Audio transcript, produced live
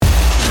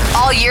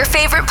All your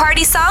favorite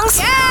party songs?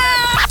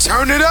 Yeah!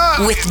 Turn it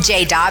up! With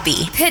J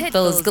Dobby.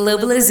 Pitbull's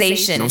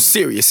Globalization. On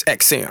Sirius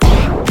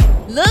XM.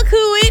 Look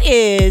who it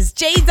is.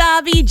 J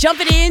Dobby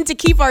jumping in to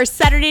keep our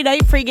Saturday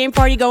night pregame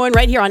party going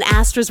right here on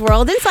Astra's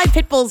World inside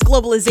Pitbull's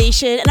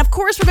Globalization. And of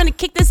course, we're going to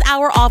kick this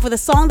hour off with a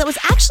song that was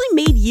actually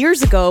made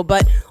years ago,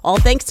 but all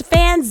thanks to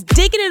fans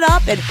digging it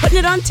up and putting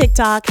it on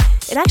TikTok,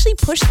 it actually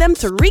pushed them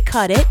to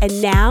recut it,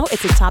 and now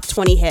it's a top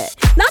 20 hit.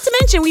 Not to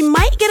mention, we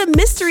might get a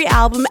mystery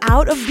album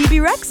out of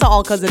BB Rexa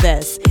all because of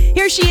this.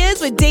 Here she is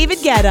with David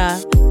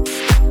Guetta.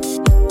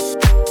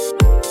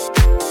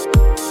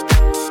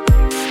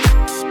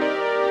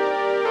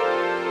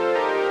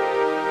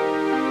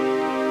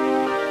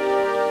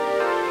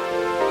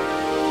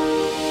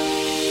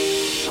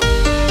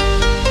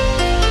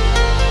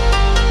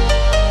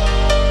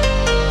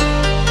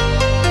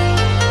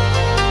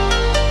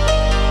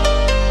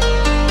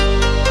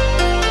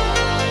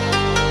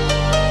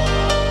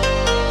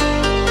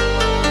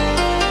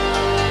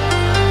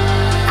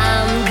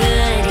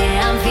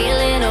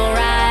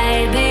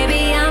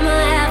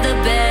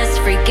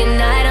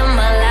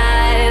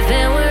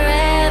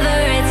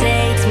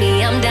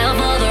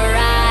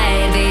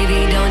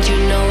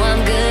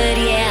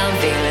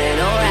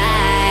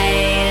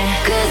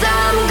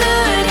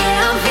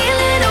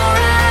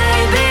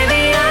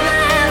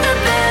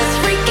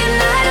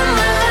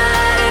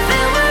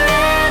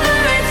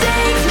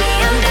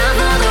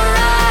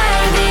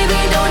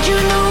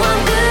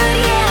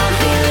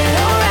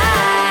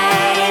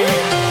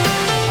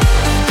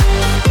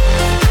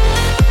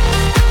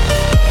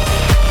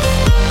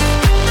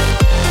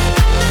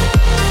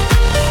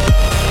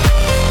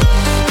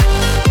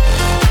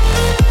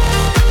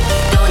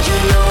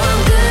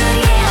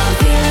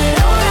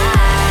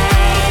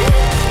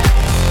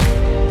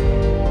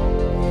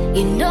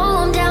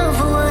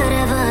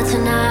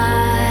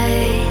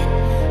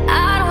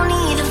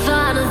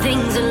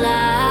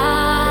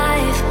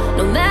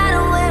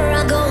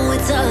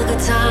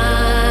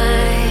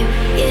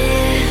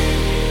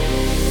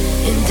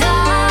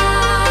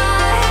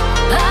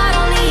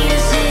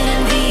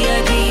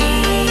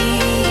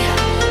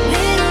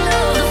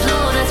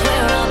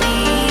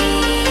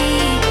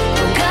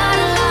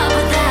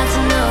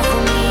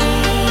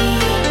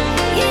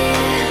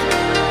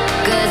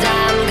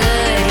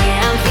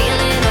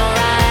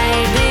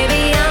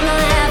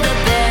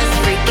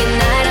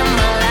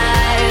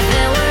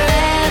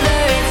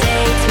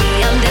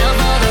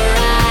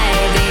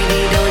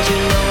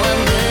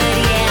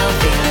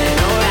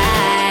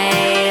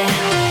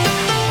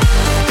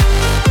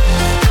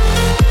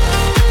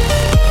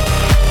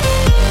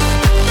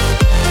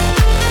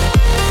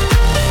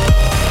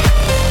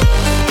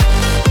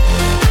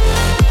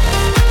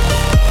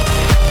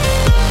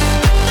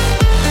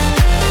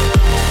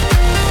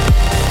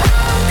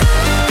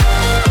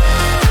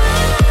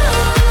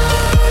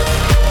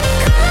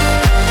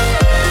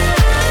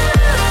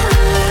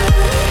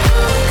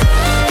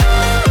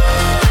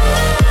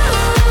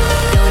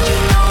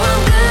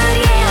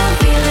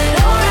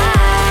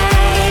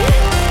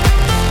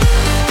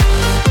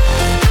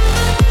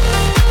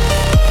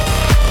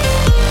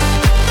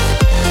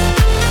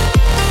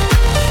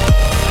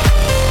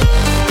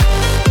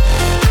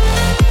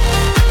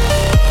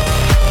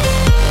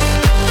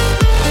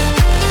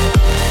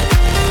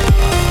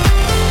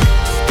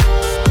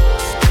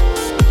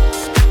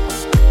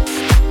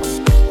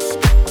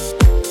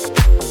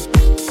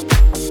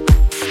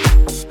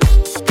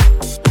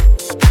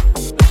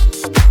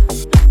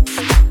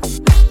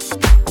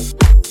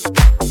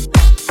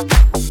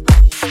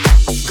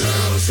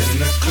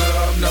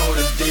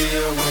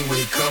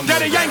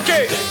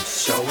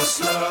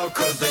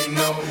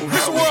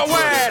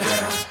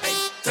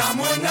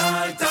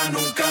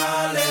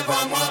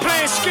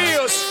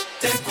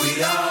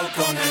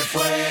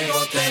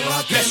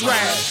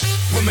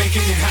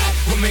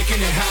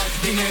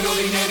 Dinero,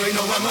 dinero y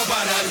no vamos a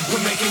parar.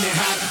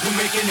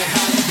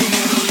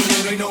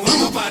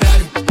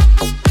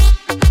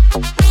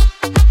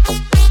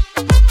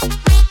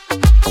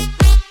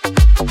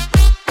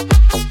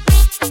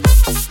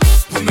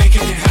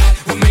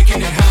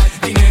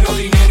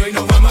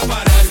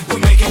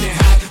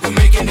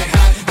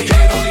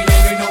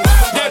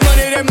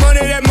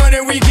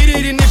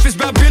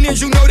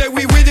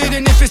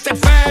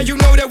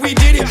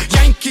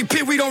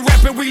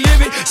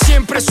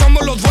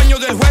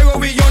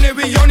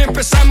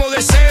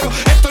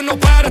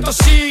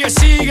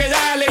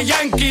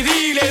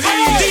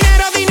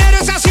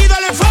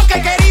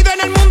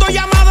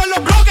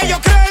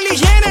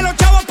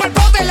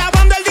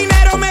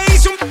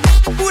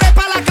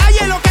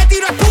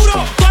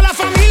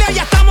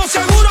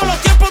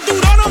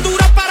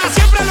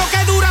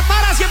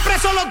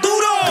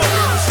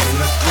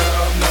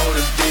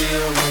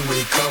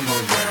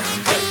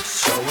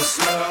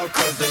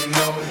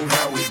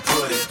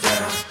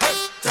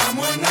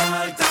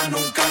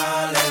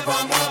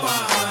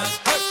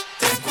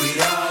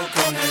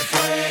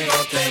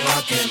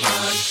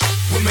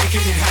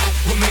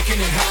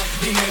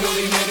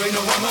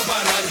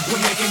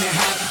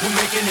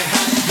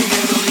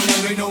 Dinero,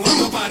 dinero y no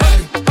vamos a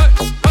parar.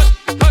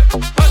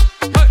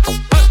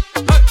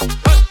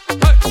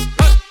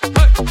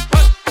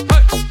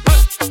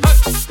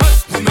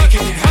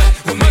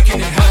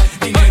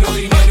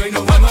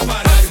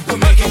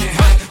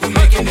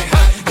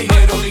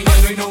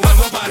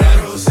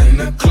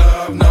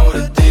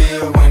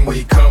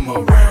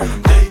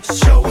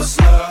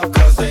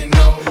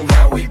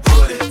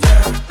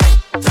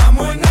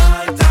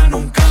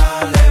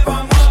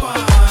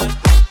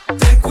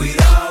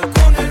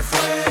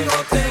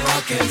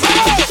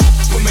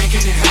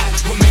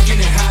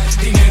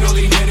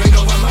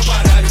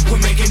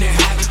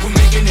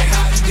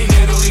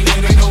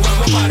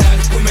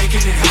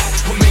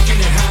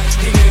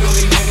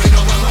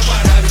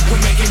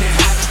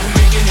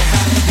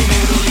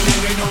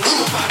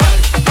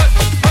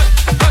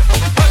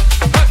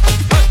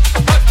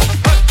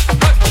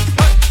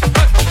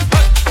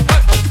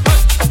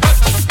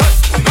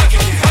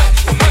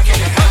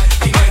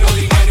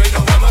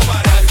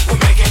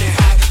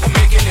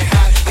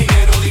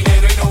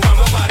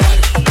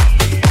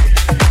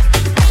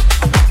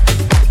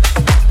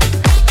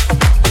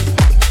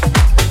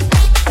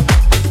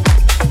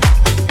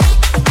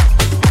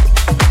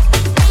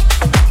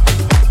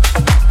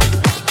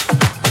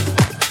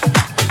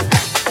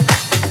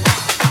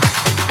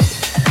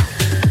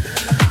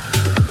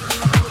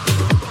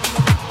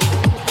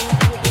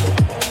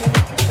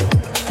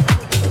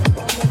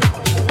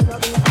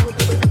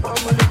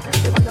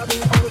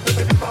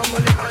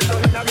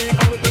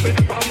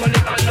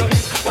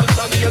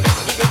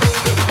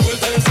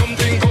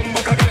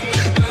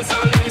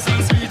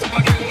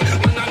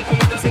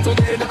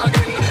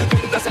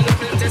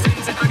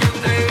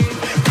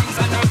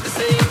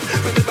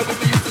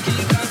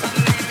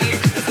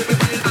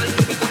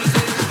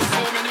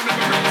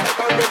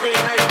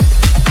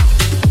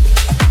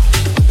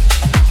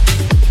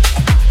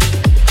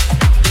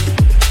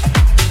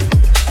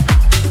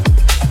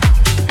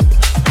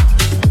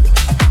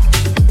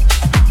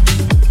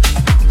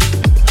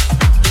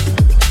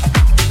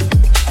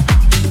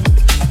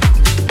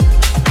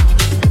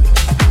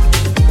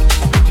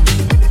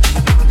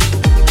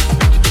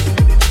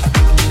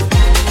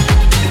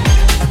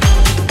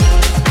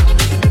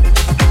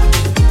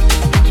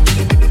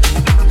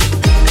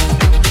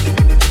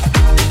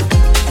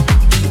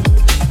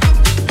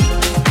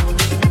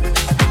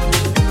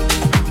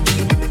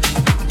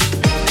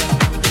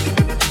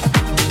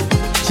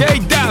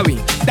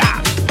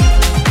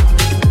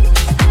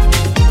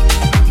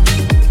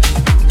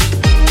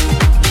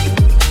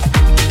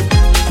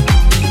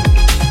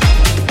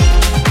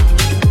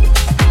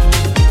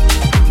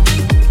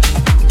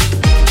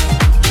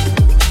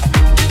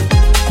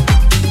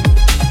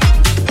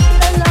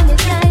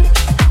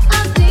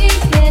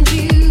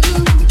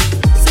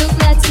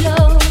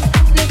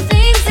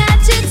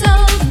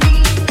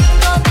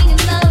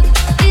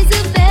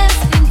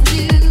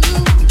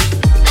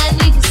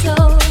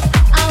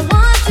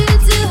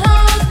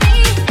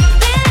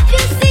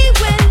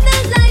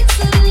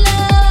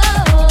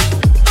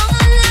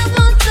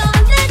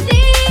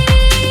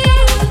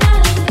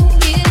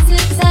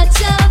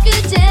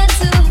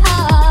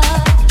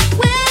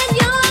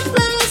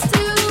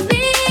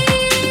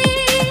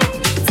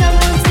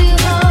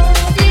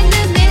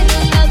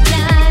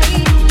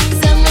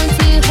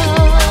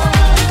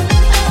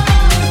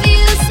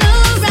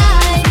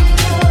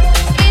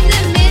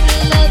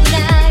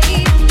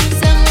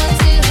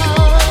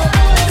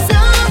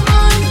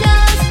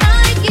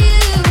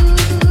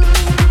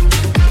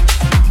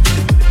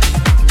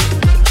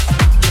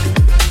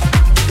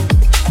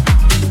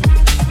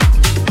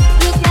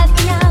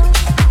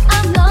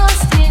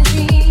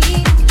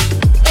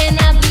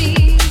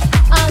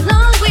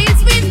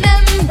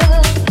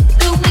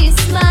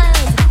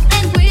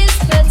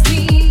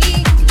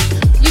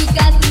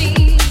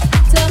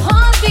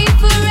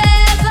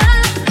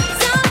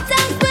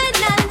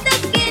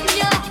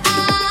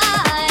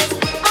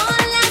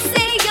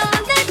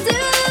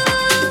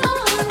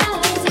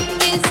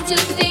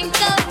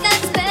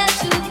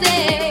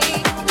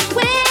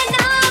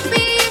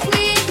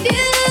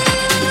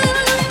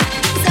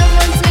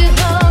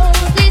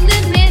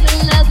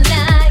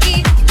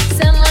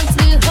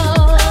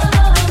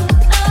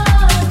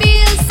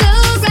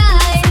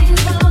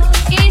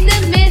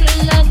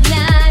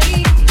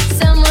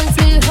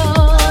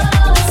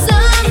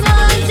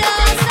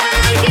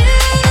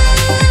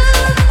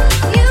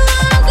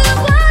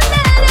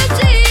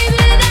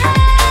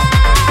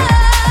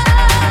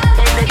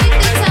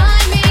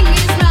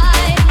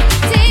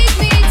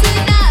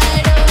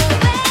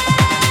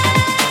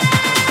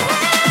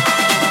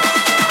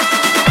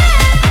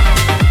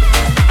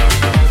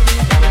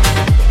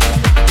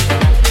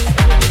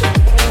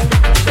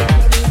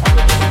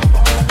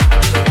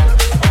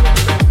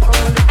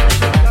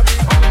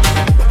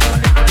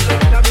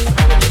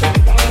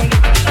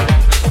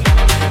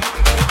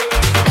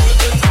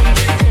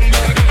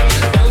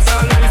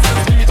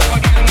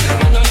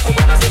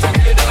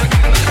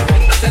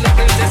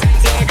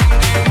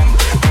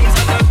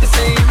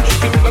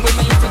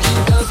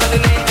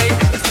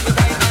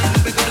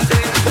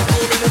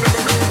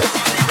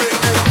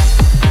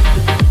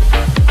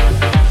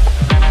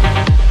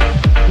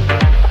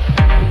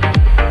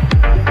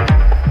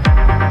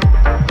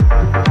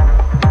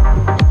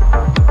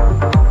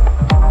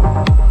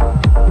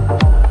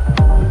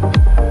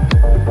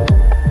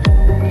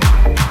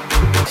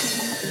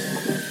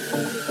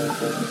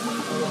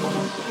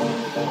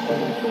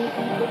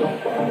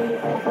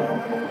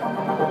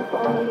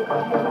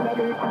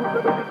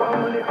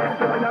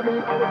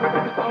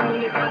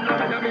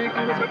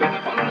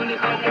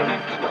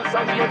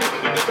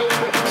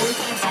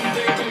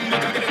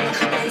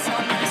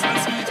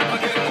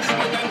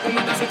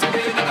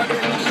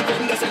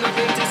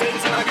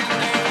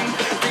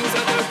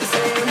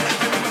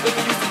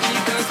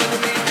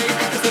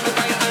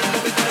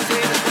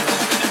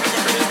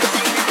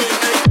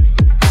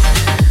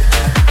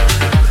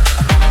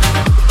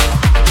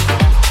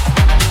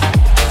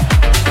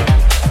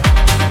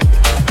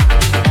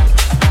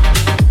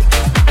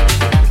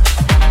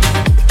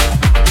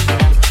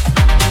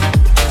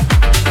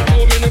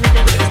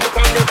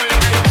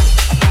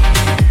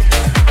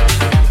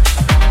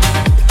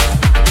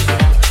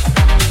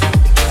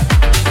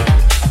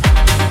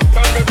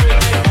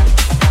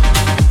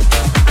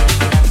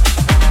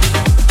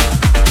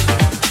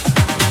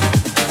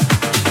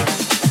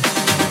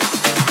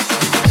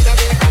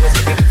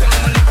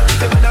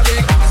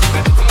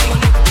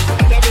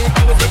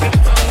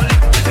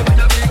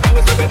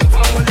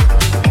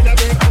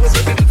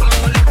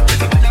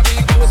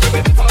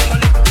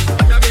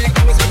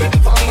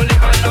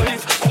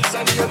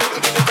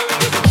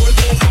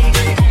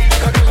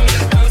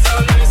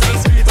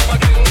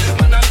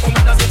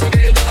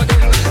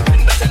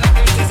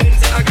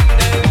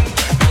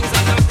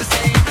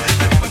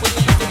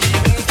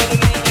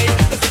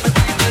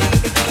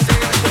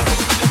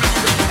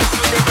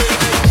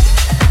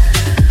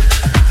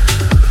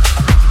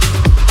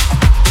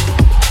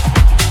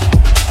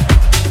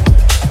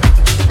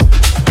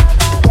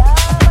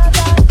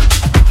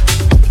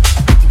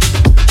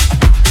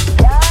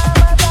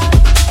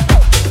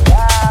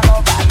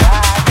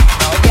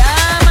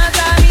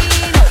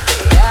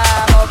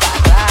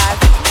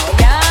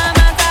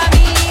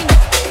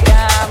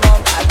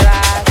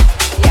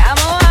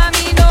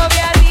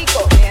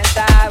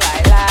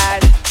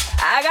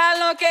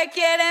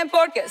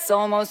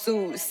 Somos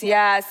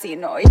sucias y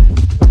no.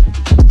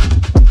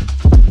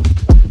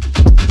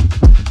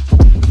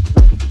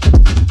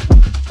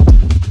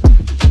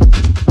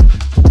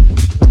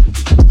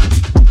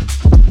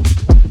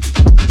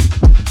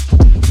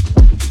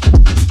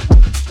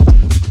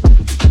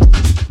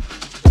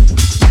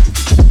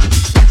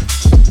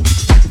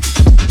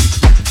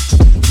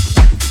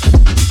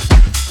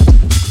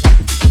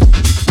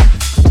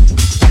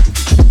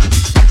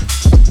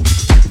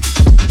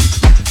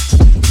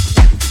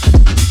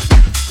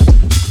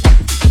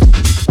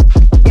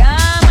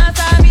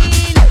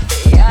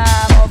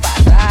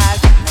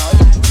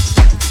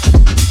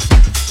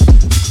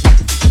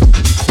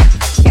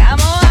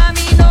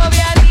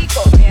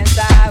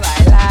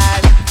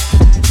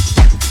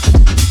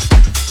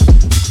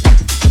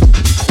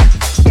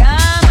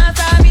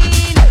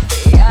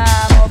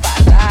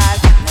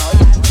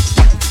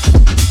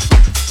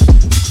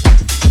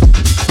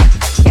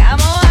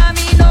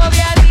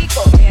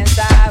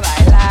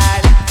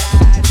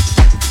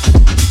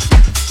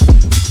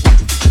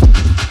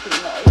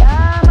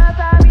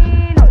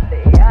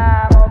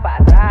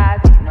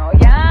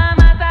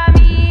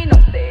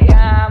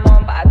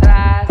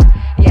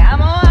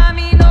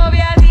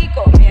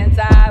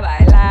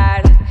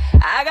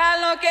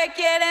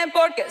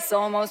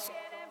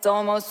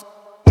 Somos,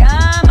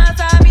 llamas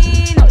a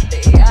mí, no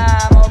te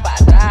llamo para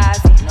atrás.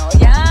 Si no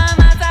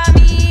llamas a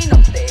mí, no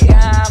te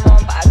llamo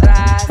para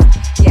atrás.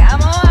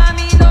 Llamo a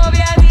mi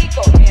novia y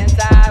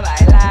comienza a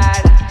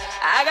bailar.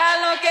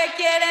 Hagan lo que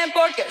quieren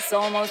porque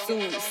somos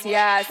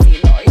sucias y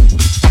no.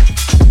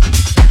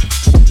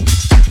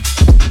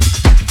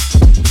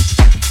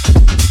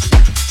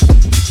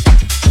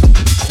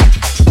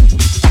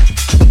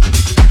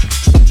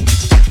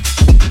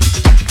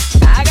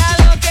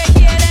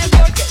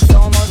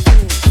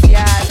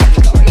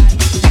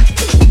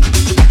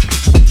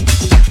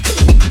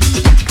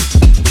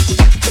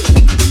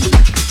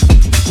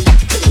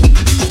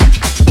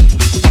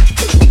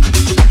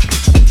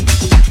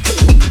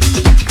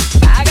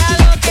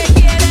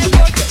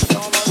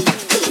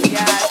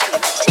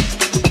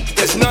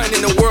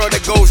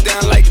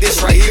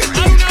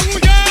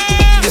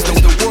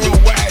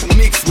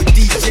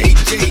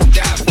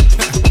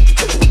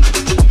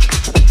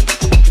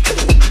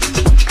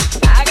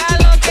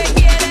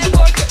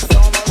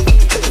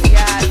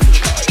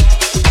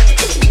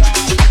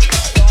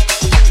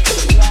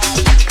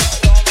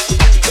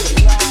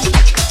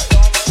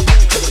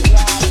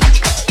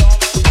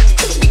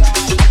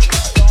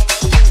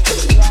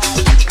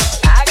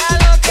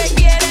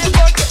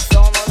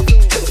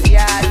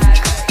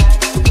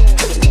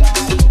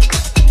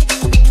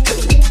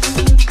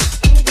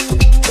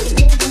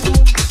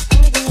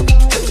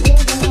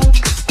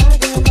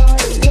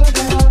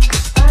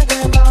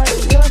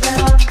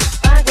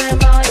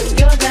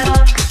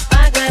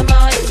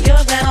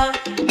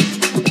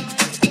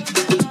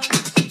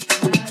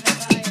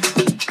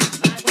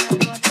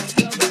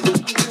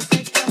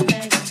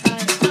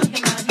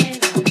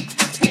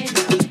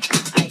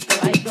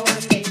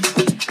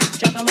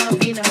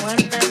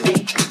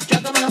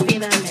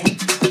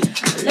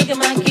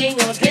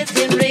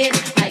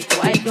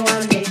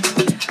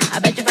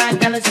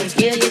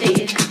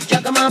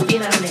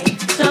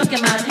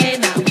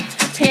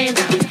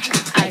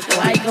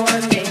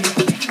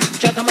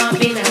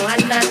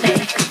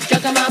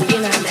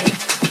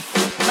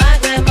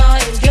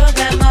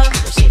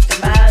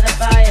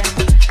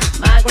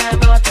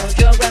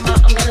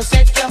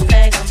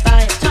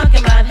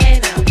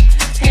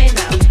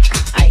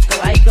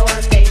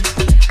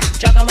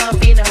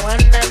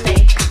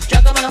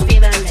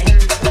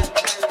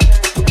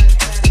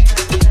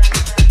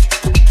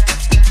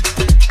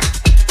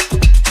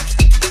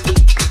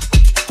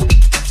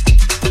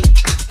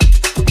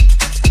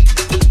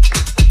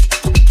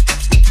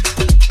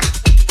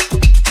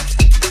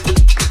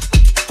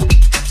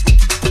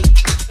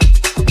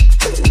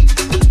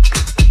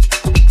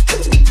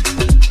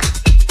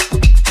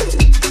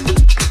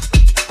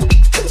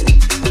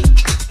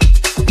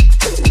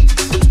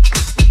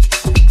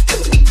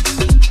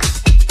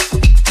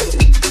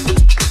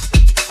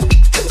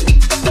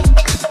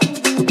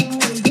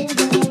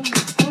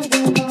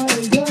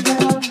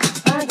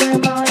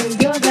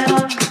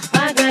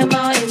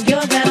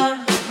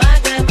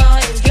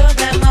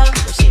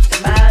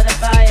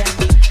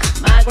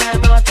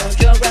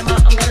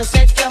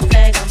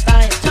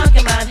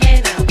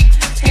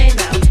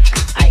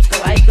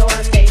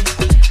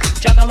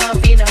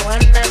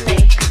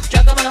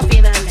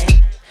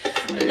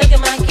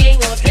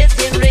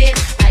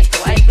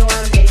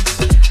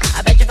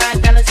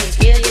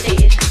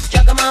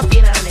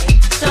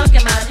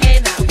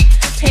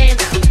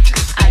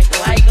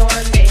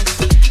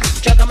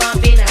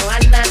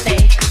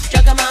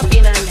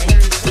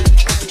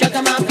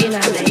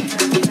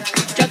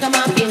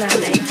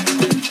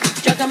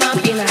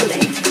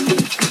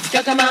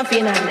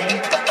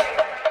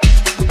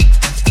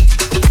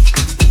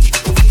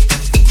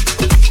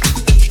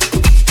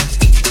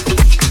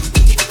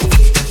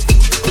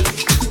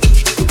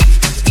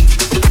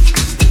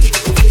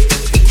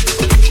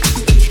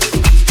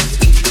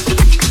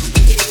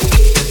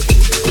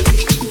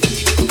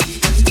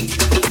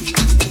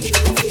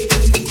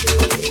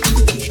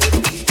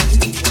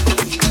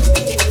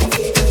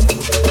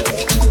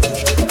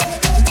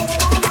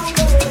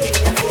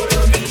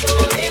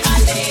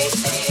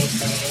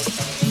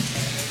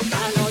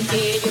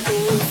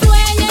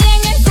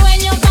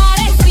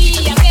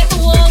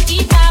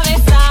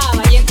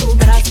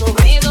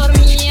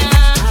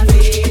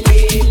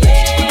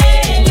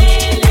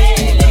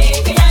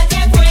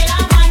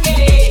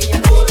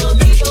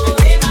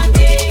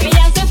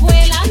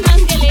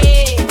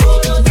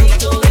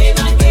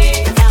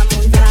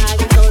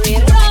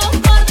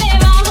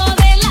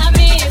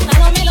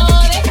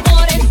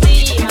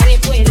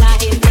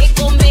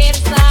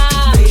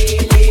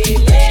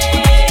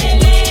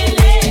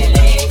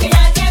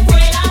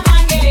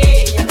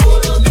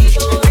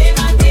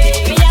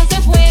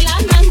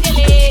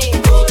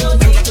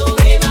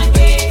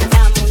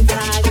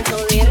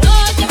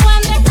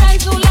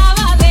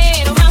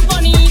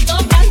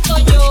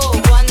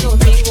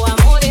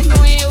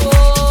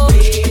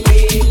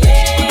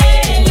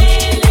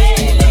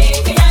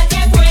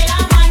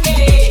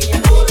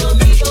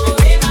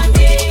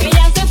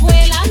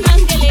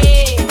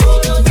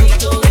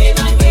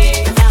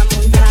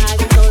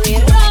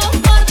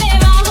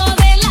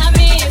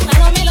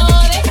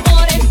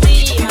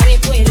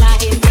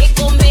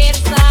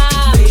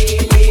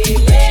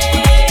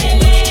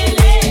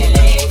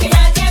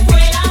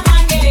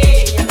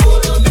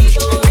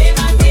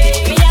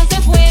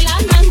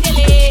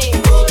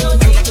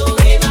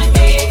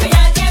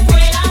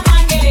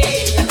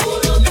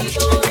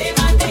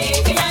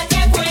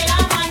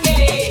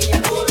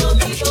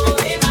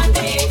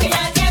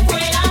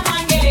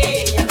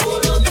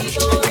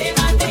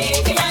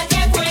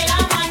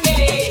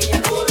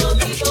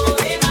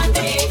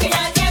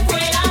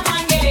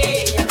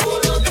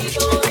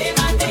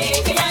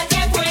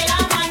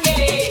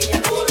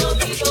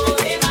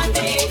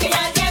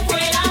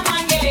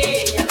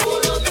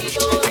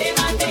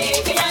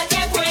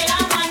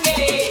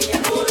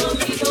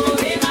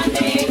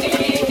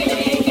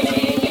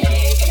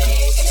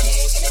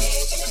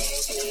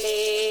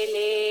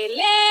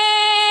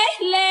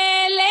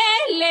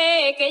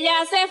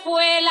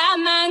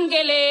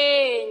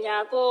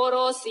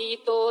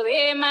 corocito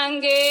de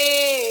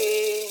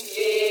mangué.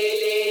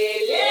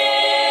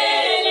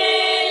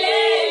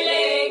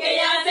 Que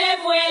ya se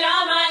fue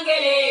la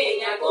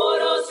manguereña,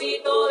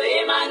 corocito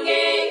de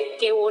mangué.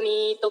 Qué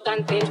bonito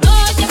canta el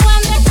noche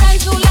cuando está en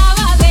su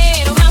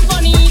lavadero, más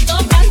bonito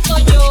canto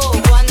yo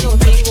cuando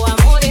tengo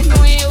amores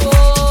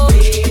nuevos.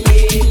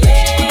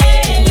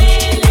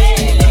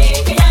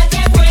 Que ya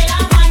se fue la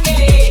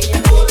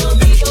manguereña,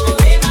 corocito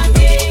de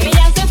mangué. Que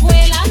ya se fue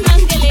la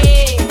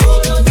manguereña,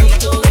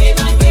 corocito de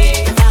mangué.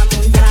 Dame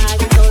un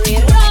traguito de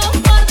ron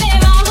por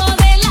debajo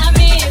de la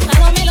mesa,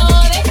 no me lo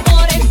des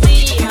por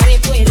encima,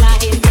 después la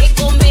gente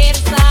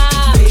conversa.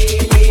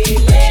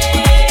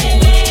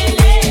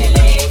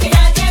 Que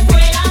ya se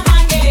fue la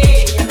manguereña.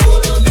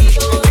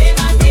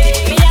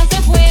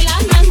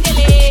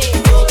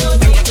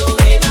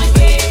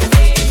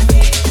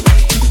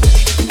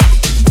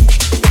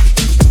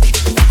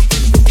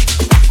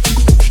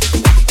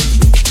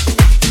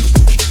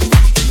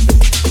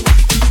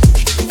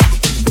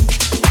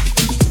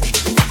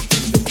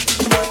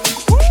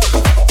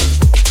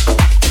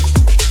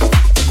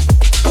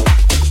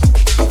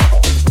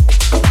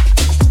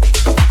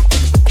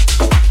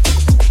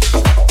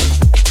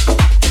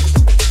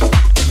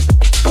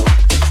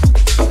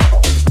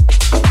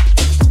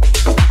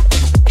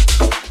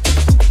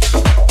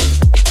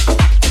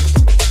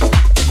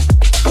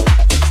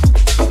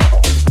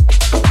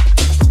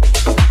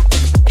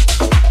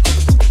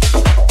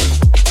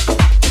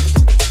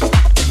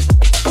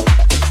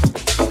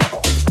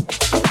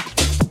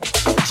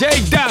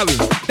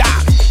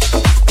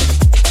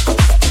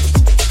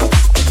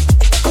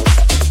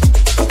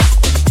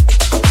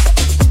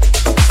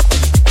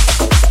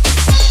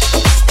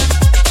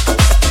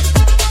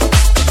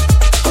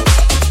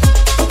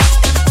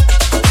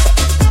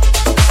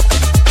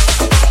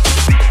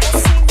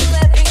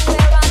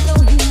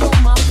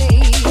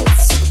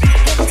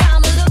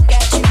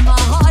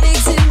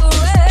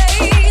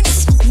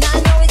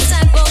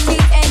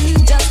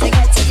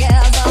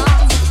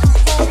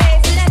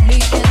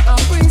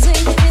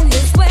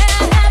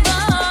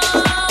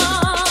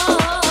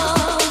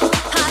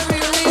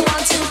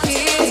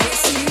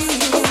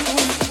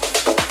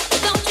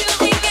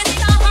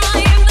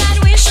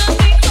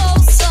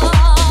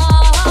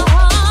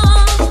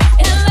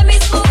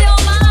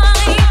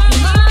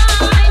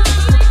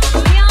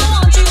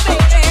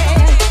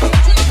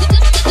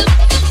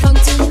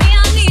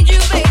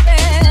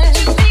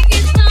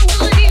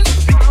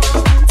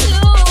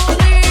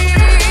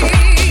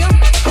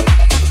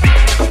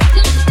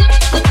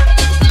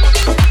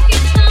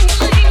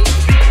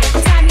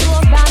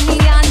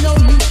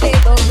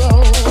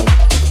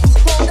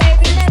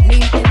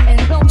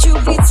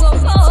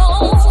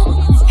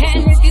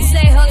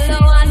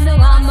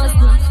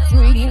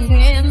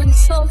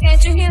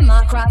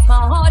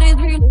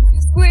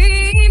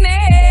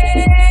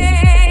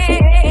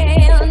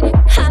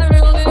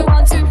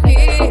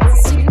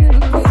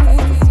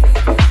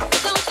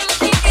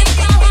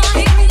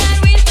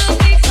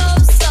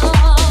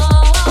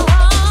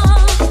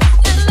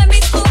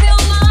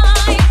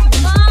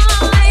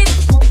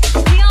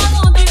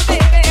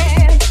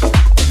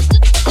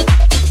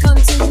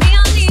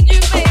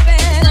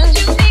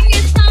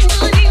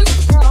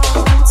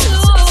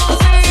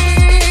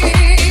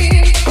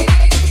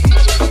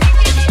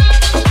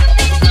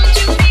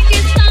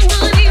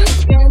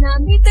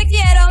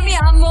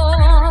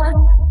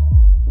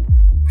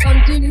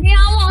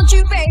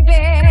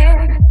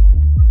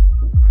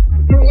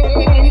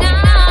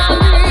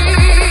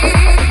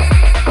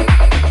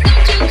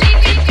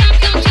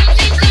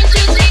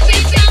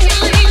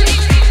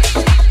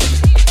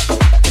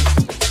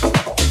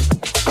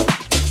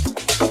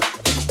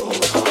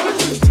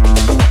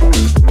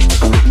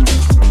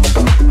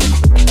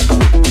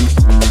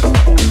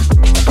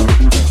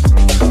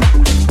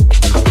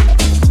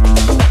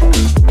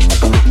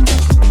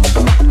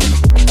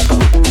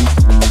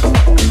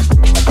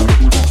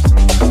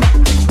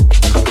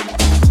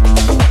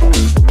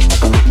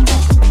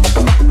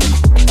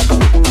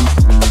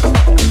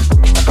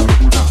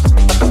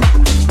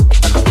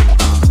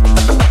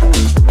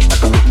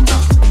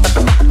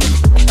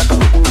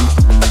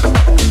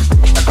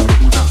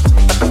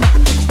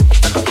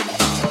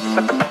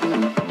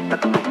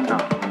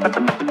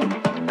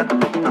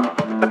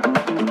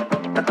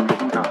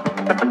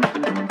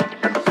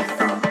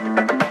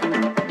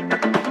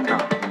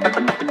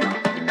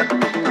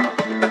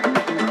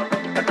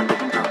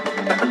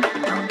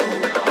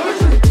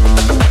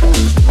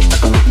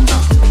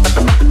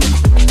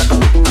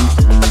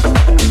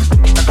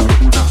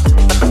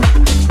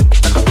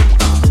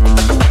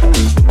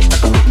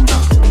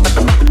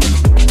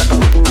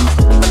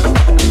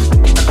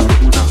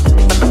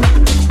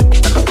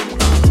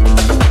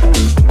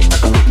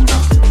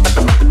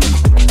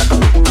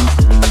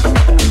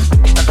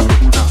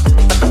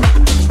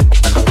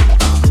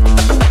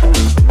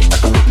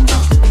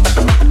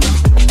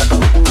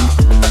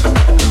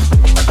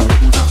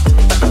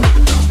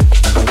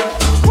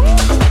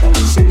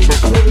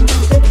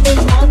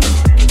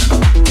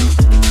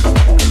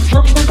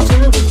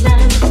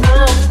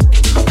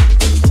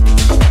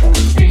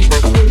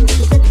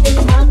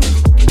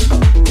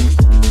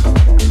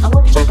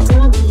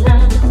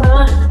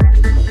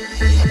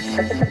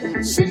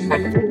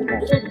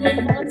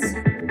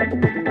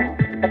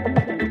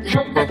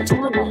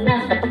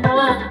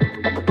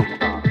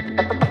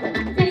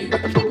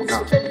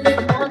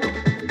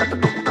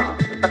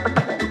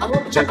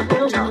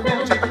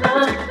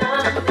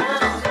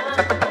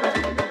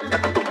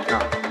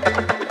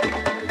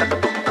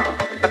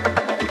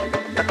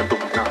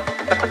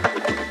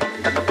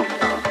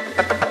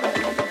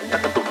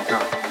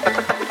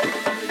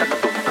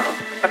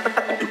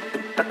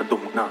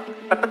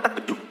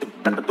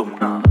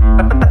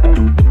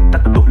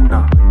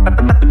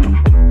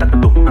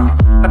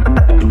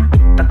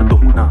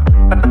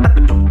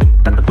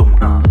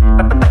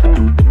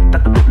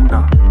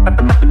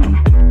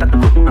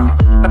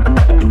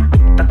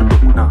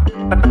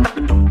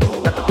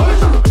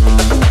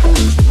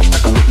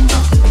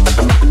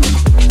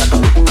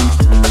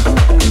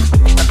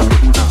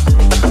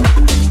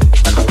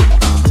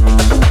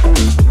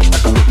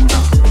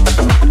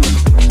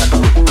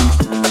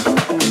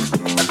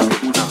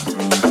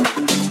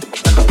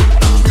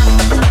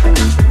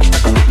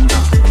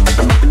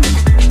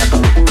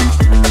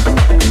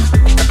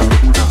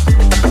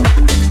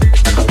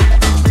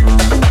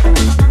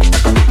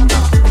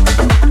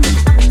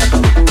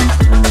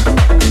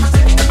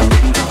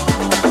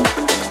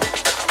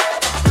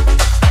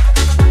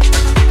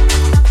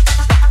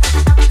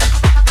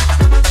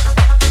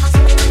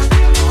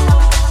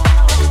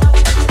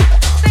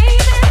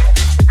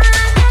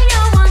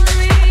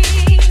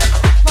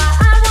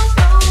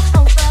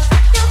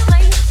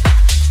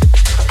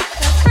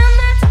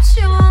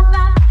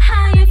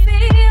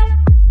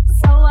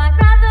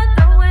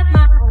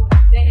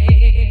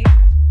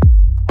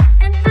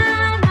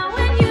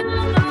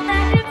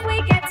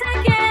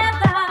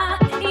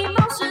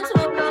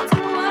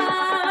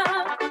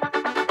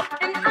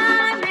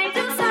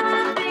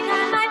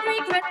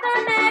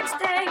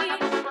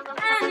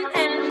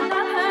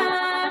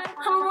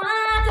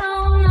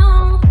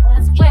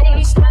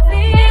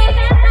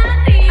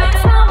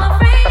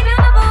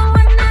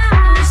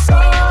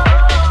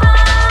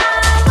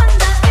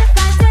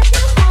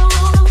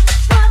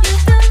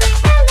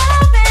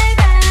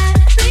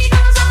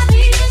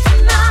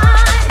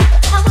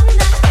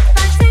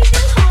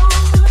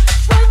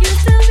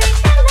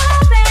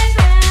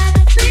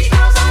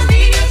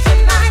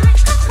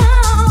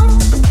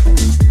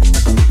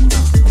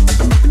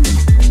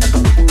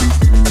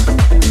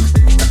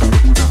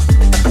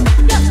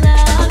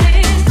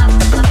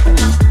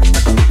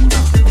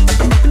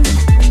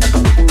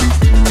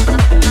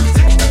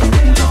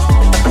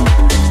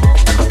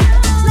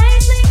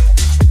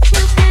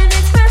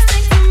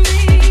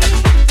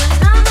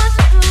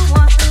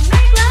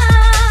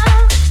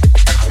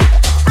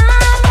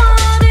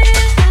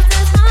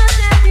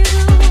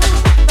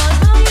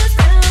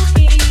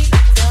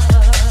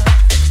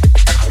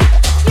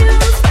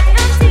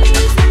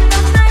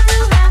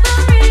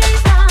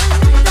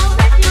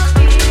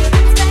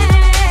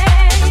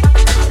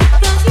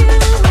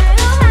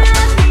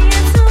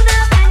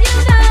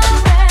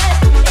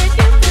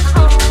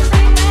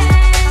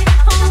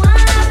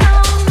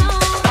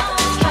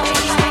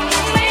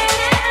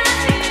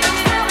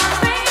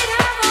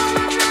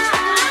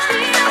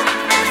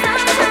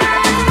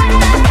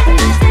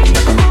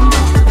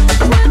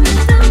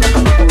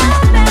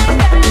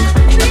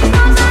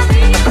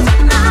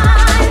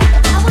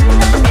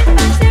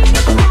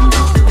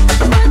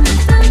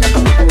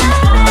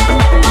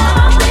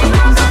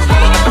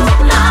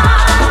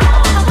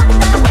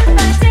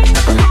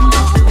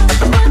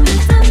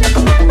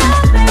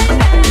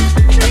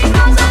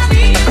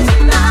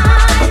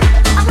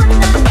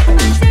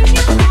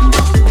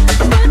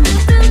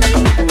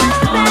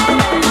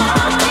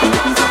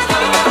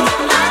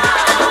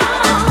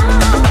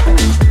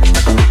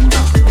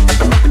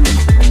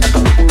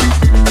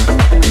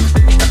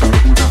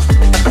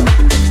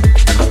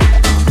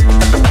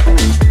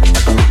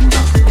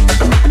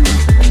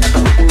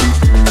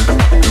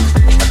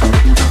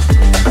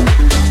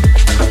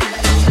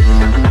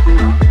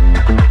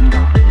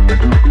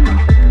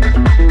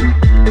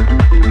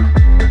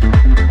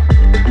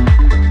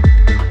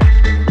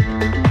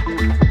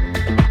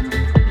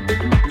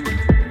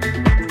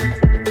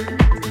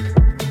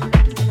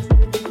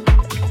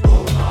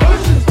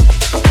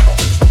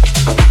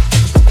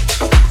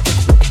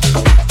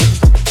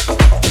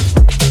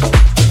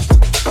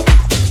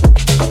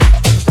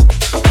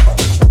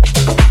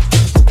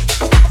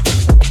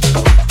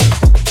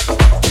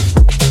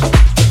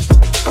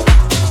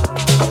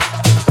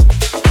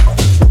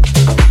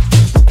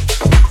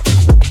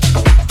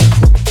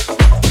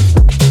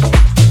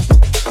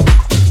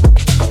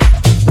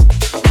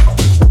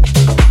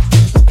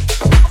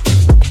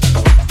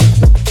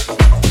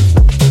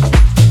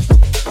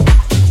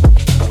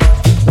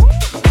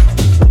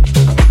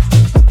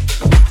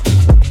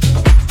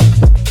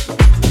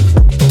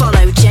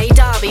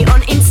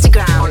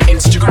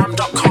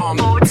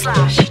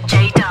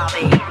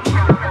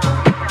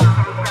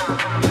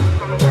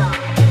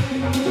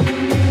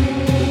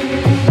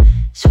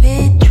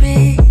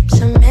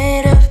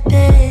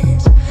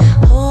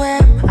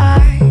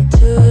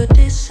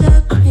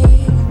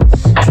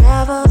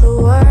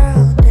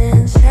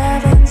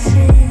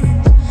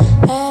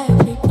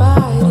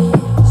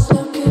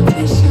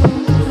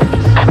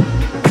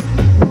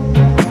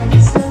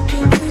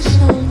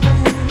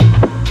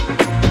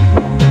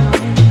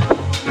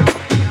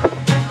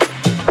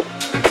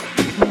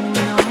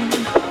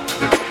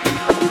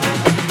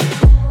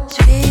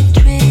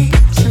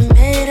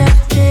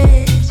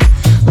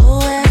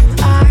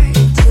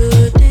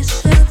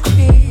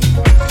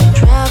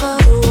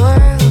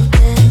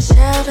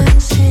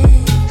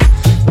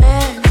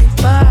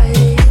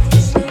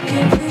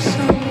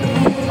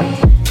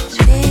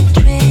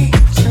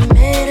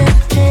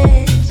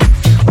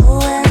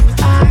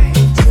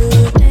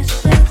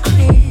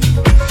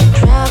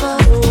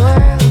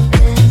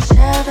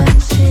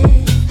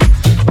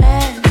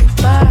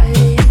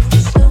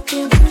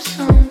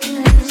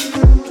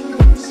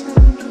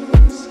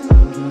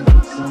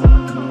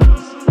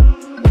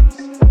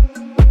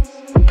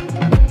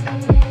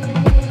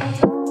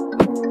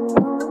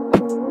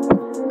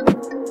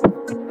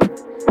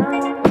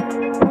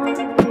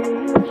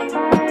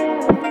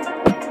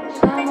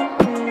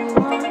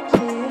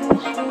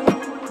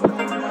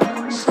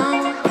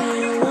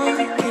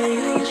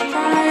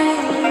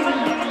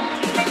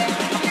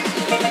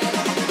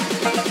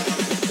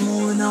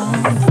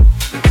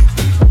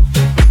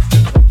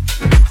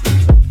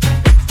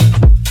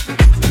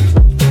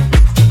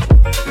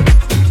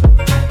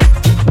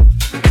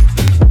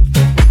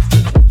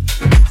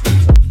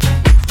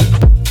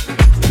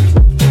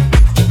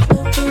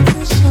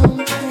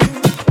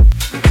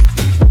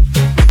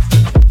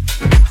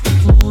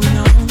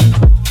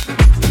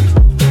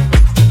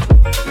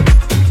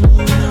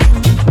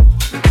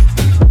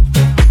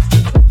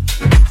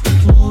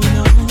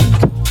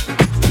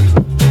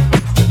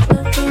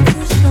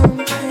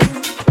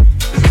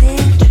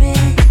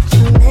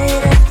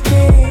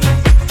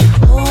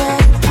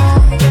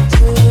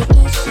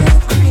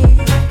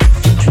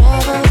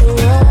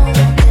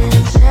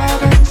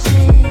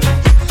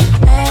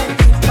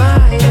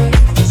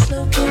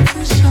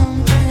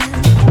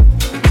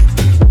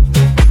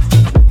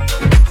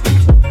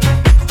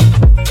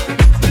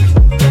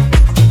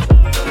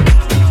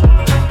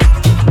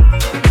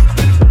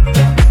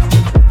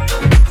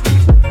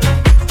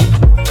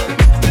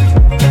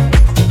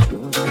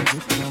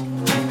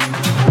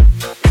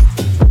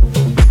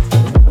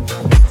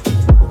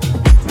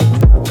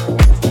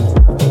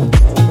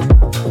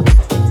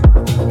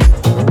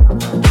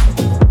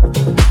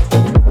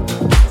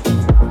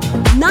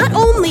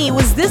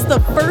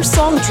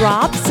 hasn't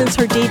dropped since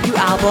her debut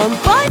album,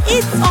 but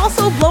it's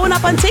also blowing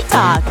up on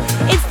TikTok.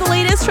 It's the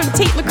latest from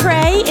Tate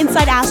McRae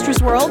inside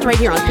Astra's World right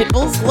here on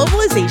Pitbull's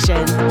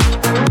Globalization.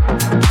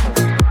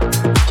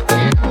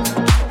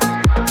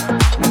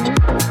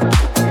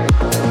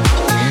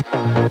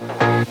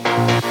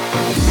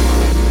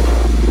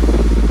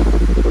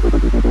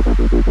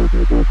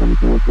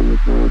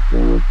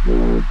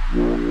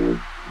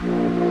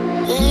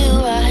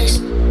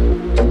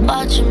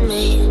 Watching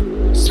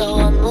me, so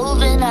I'm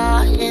moving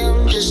out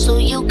him just so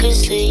you can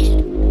see.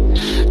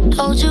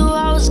 Told you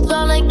I was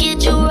gonna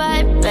get you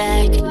right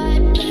back.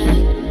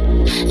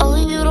 Oh,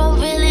 you don't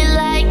really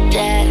like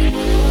that.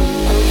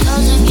 And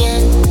 'cause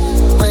again,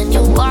 when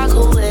you walk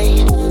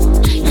away,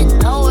 you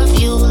know if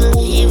you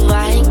leave,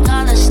 I ain't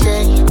gonna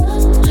stay.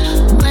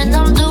 When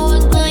I'm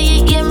doing good,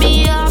 you get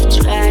me off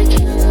track.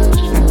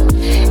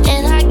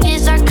 And I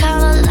guess I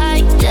kinda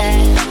like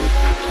that.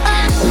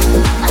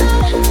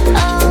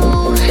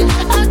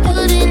 I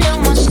couldn't help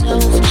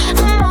myself.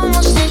 I'm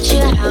almost at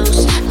your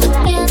house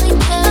again.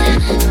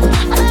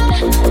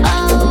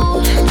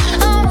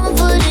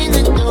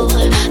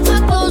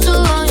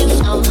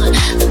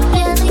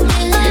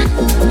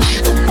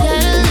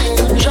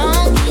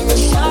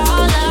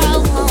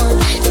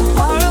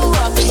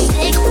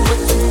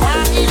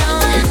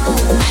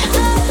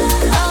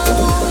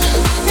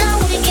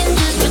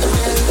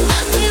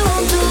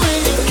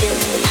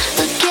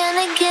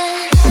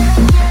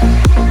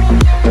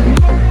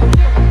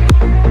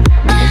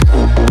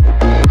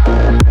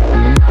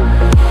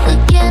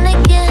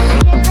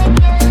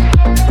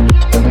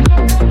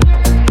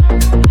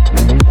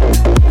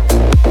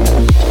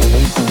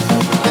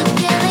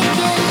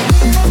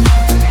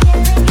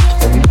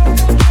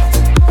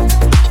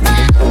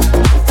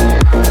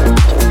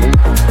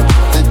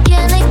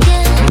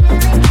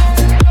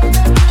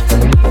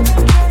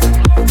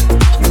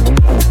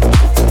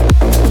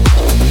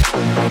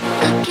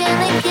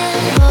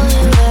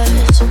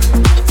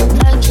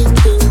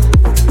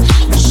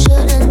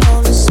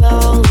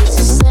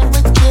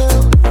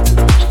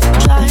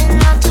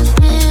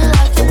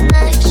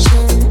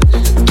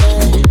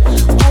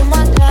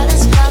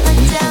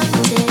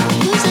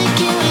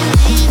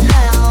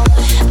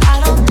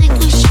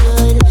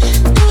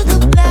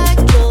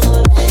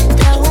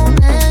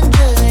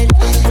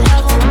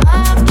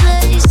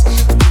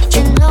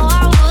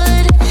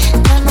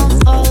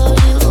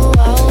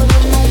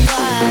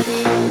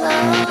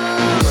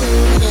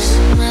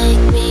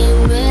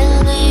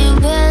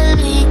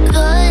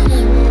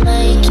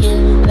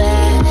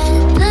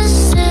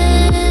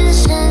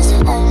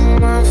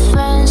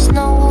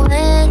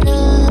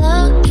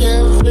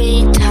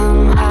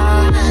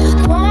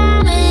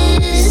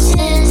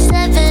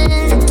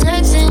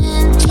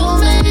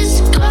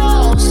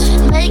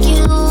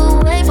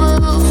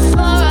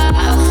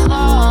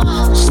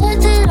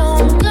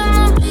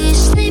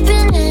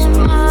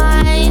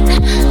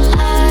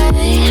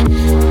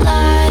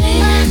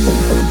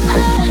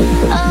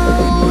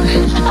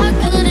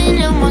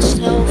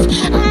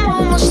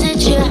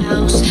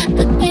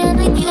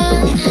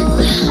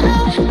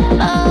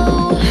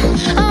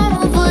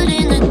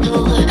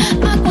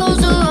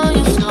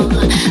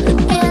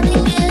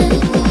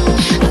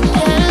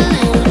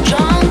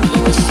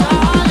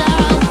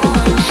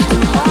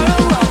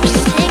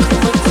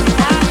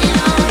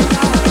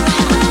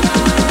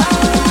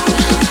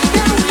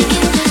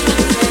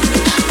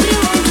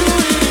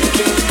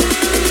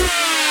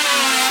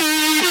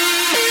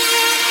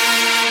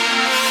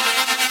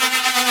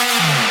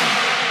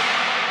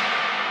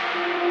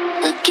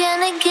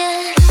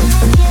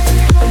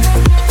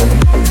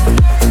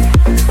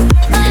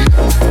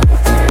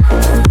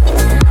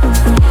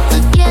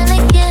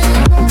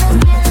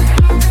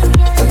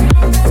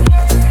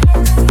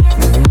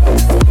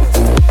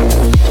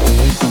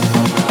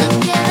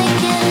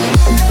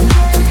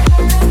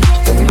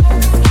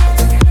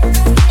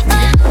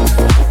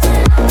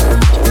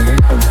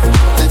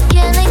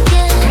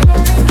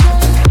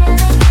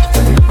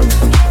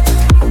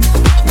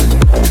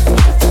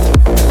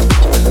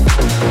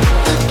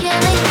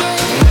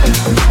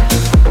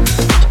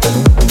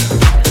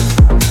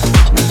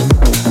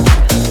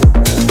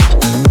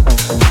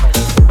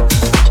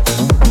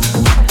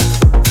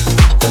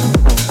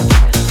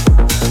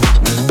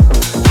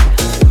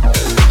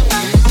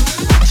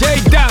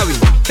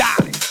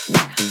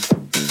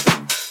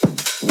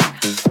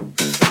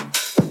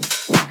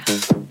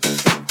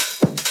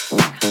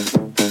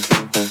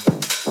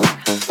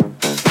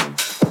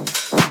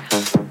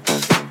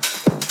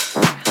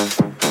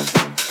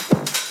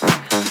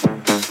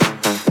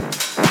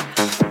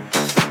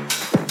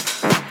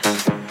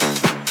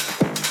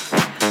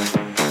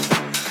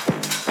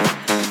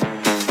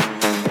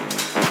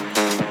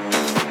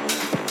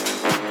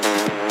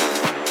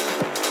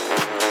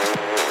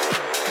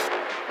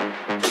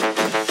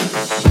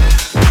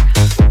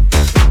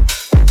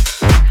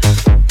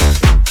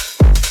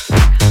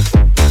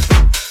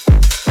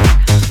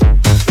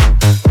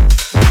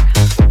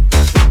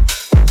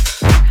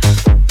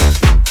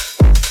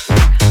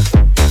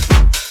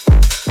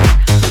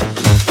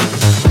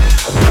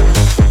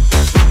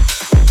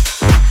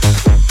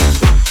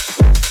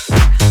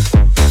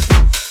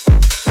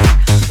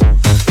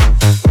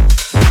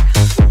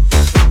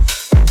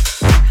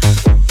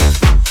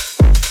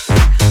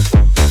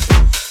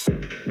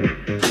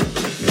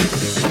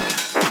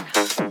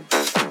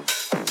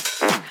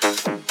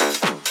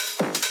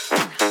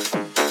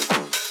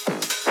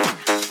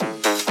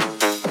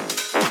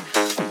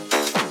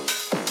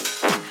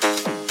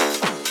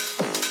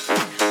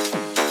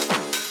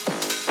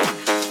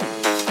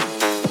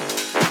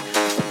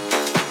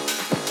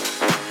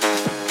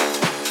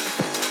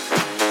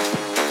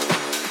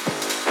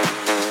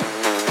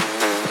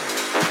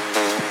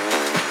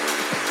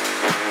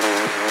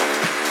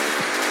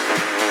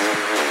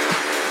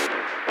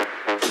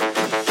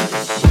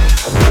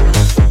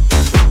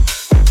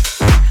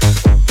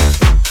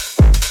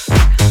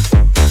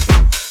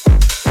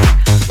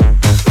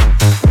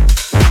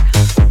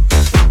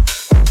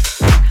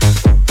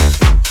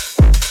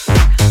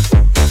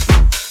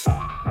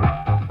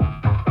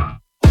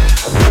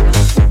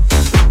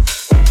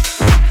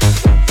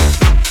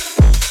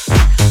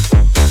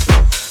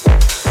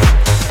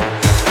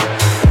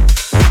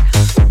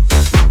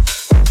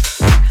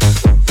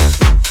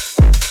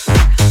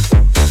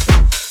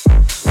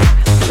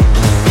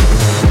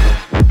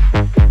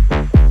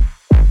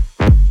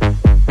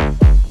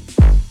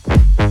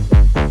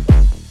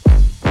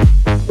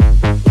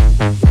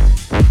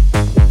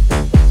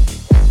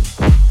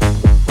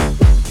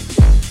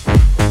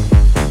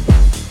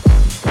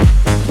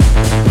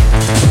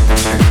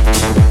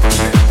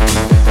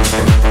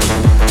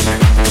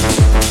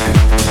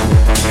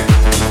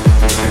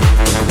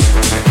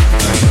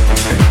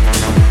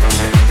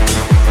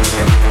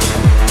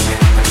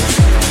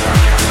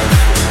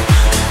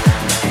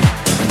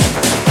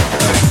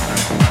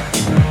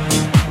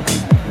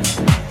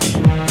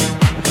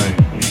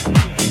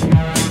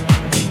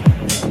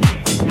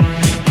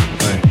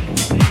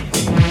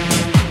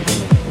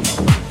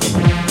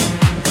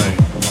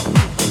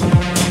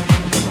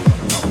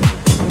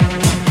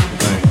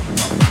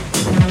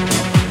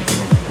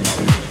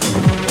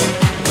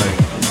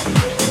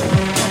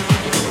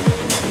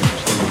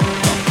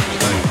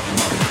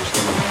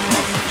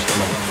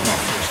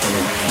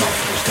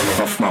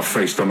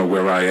 face, don't know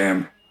where I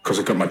am, cause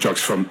I got my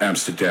drugs from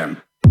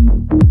Amsterdam.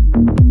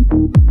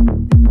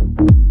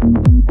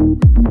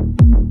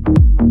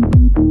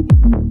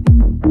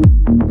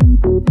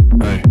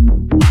 Hey.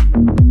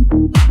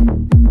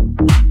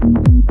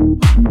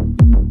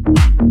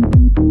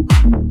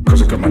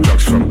 Cause I got my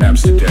drugs from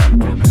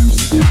Amsterdam.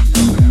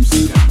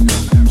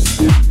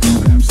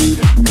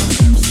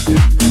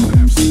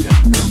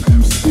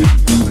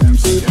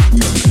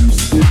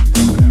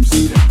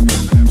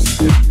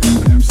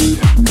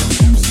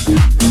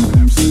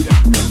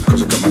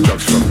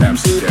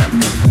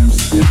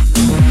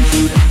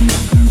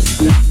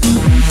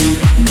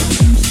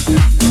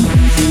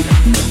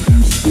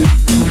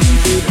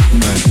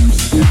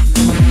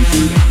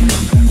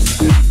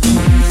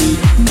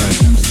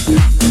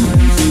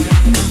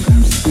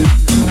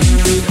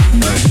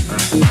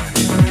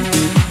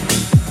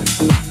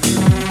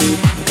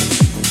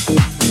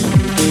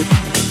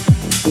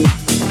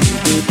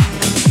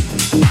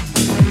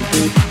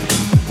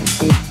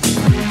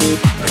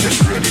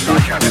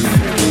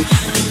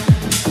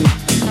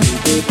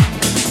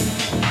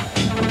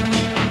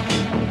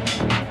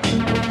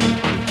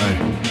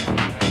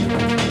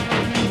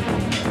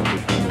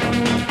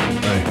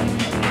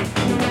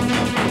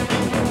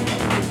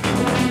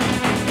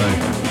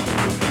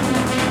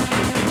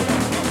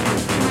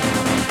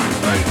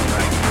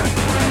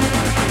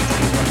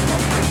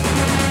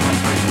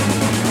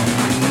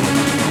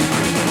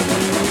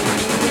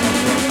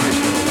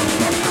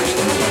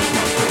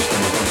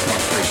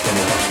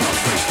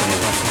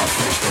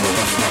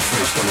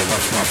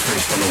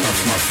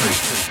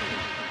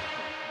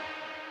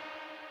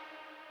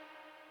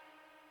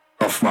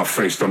 Off my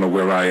face, don't know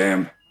where I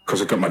am,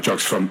 cause I got my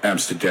drugs from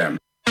Amsterdam.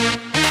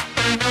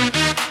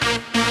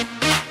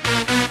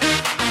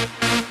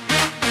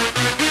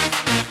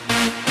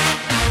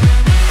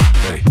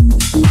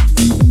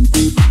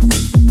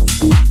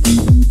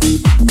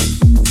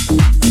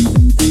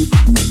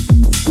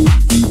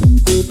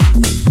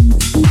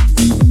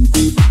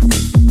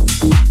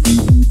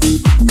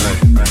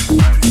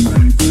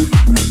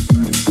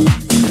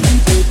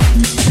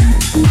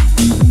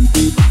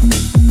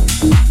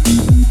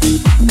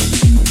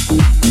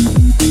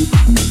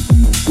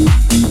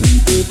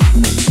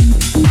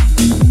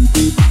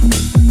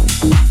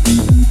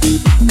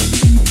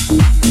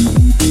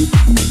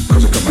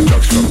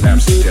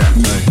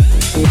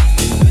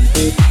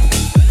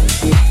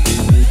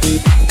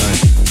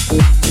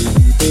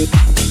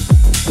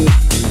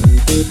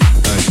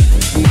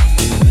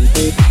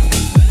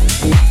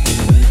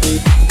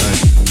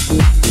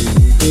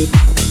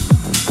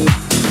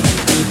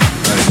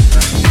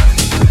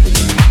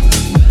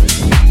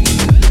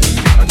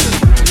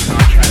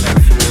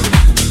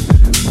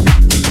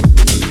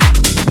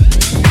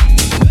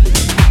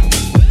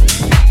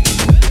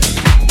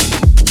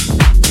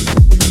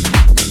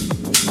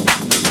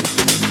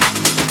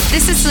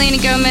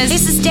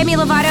 This is Demi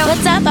Lovato.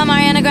 What's up? I'm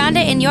Ariana Grande,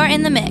 and you're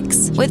in the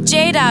mix with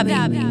J Dobby.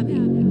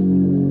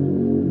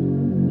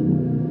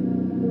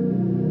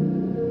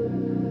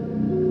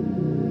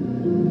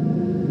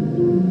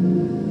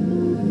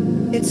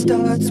 It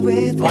starts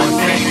with one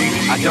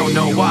thing. I don't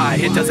know why.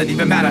 It doesn't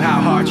even matter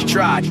how hard you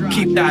try.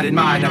 Keep that in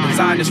mind. I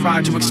designed this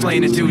rhyme to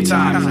explain in due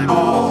time.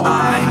 All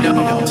I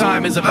know,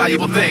 time is a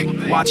valuable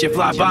thing. Watch it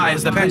fly by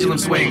as the pendulum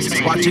swings.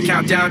 Watch it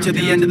count down to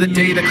the end of the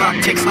day. The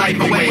clock takes life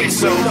away. It's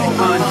so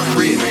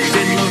unreal.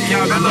 Didn't look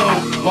out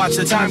below. Watch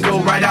the time go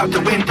right out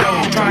the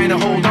window. Trying to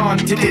hold on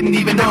to didn't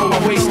even know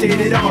I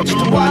wasted it all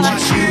just to watch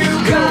you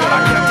go.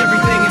 I kept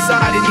everything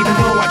inside, and even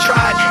though I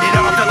tried, it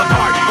all fell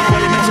apart. But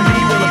what it meant to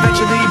me will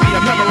eventually be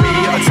a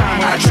memory of a time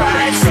when I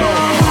tried so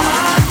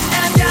hard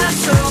and got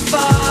so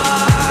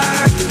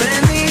far. But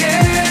in the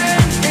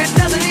end, it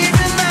doesn't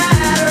even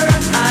matter.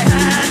 I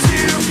had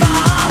to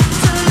fall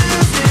to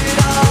lose it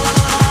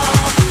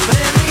all. But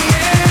in the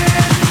end,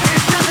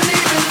 it doesn't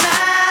even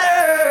matter.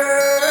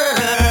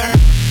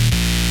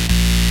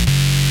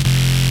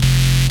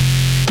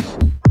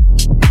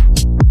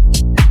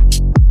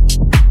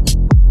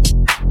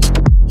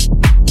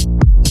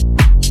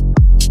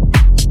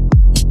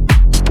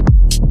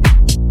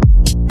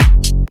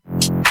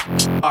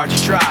 Hard you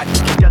tried.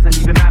 It doesn't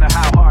even matter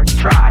how hard you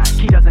try.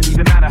 He doesn't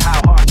even matter how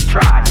hard you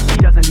try. He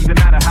doesn't even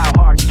matter how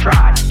hard you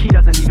try. He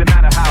doesn't even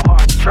matter how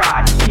hard you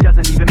try. He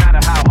doesn't even matter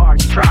how hard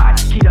you try.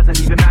 He doesn't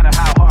even matter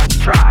how hard you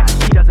try.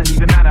 He doesn't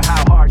even matter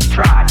how hard you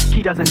try.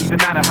 He doesn't even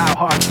matter how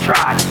hard you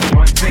try.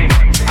 One thing,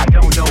 I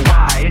don't know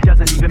why. It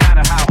doesn't even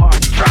matter how hard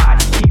you try.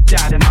 Keep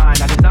that in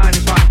mind. I designed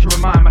this rhyme to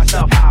remind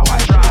myself how I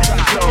tried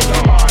so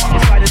hard. In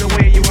spite of the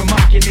way you were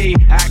mocking me,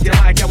 acting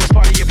like I was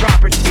part of your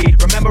property.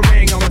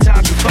 Remembering all the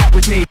times you fought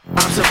with me.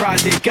 I'm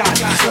surprised it got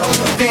so.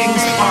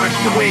 Things aren't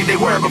the way they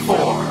were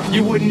before.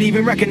 You wouldn't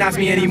even recognize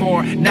me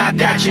anymore. Not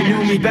that you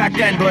knew me back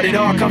then, but it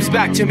all comes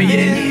back to me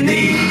in the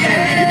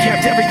end. You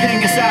kept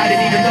everything inside,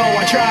 and even though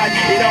I tried,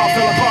 it all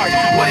fell apart.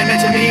 What it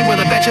meant to me will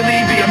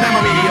eventually be a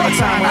memory of a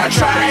time when I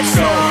tried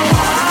so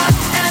hard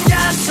and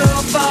got so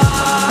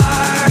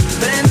far.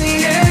 But in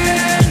the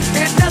end,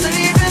 it doesn't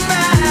even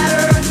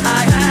matter.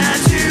 I had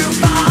to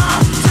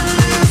fall to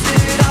lose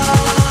it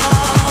all.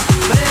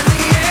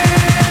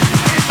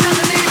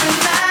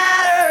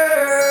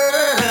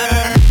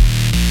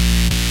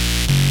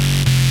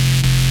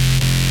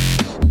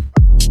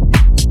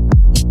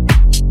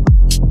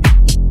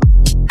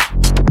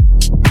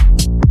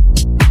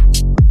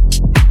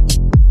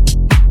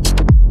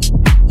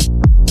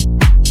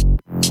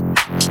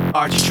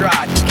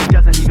 tried. He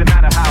doesn't even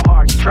matter how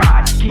hard you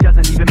try. He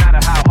doesn't even matter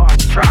how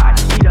hard you try.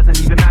 He doesn't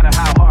even matter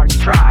how hard you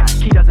try.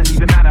 He doesn't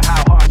even matter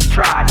how hard you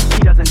try. He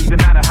doesn't even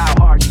matter how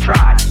hard you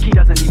try. He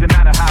doesn't even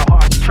matter how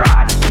hard you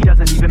try. He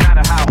doesn't even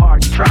matter how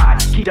hard you try.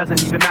 He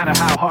doesn't even matter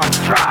how hard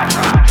you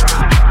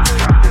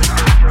try.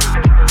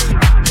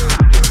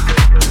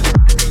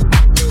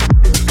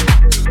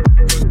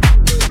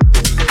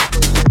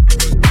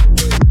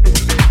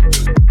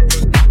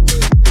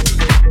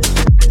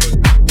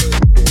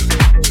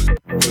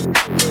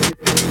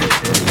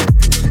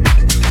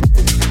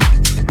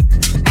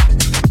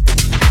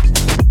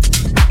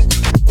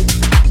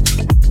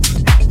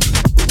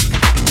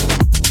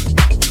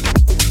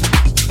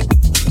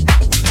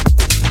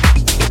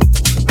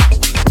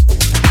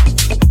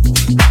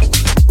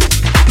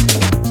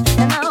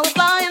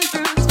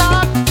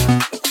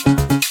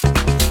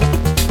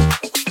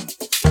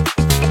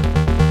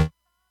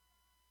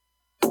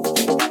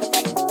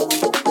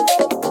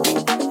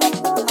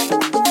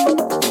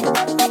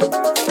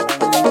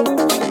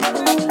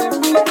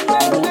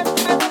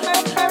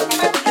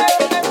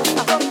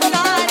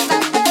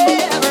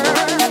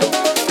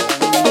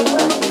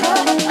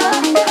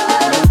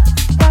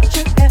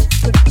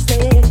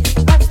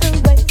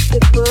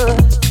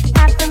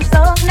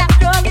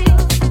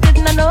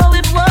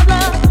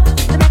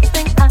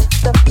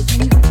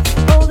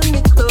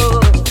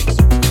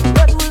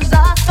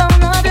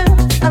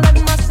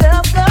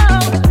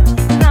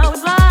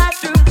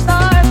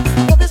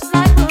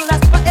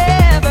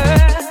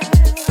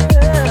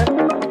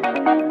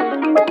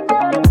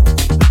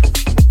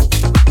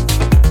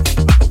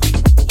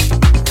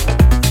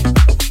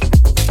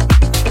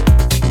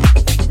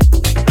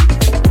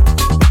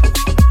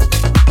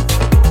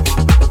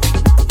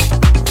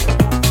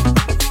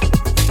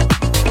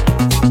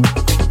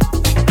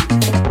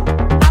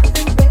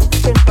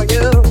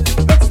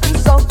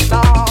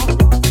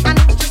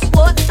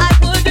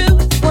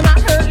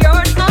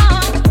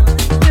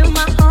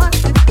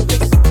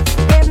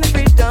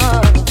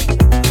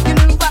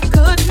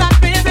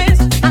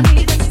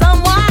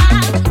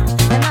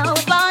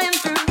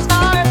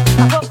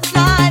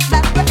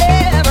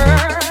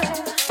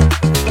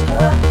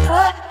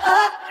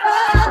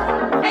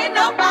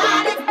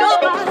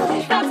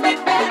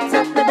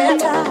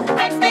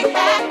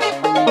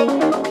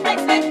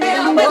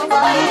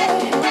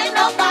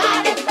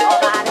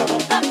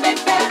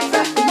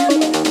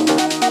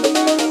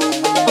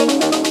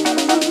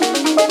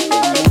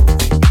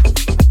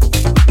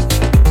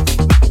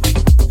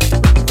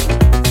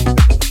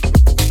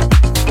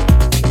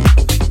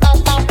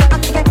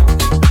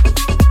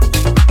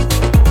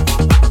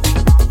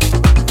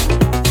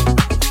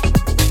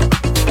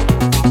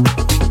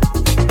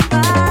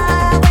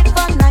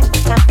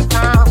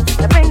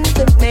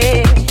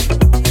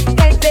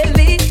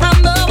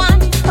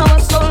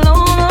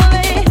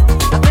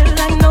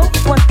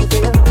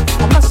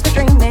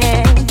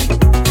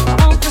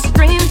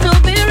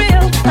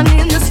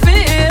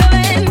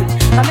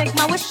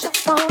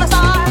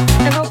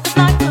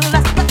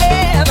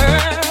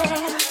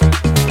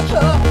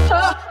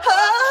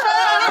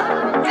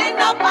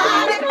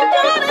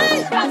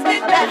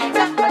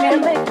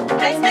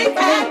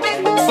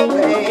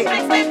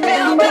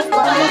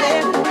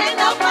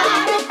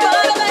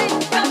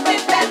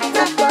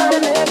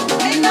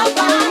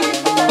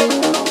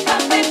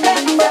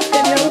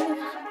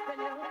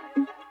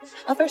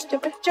 First you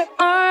put your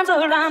arms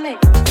around me.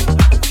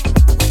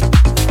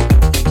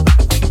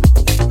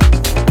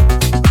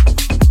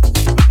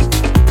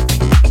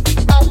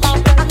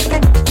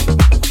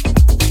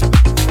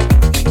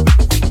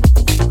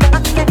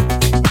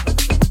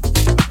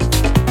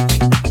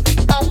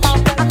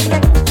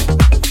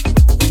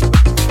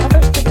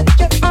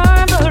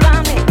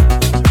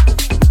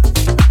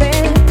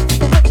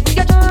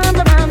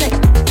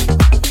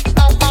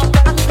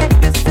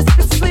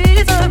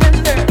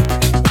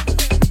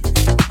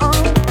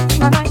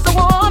 My nights are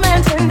warm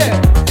and tender.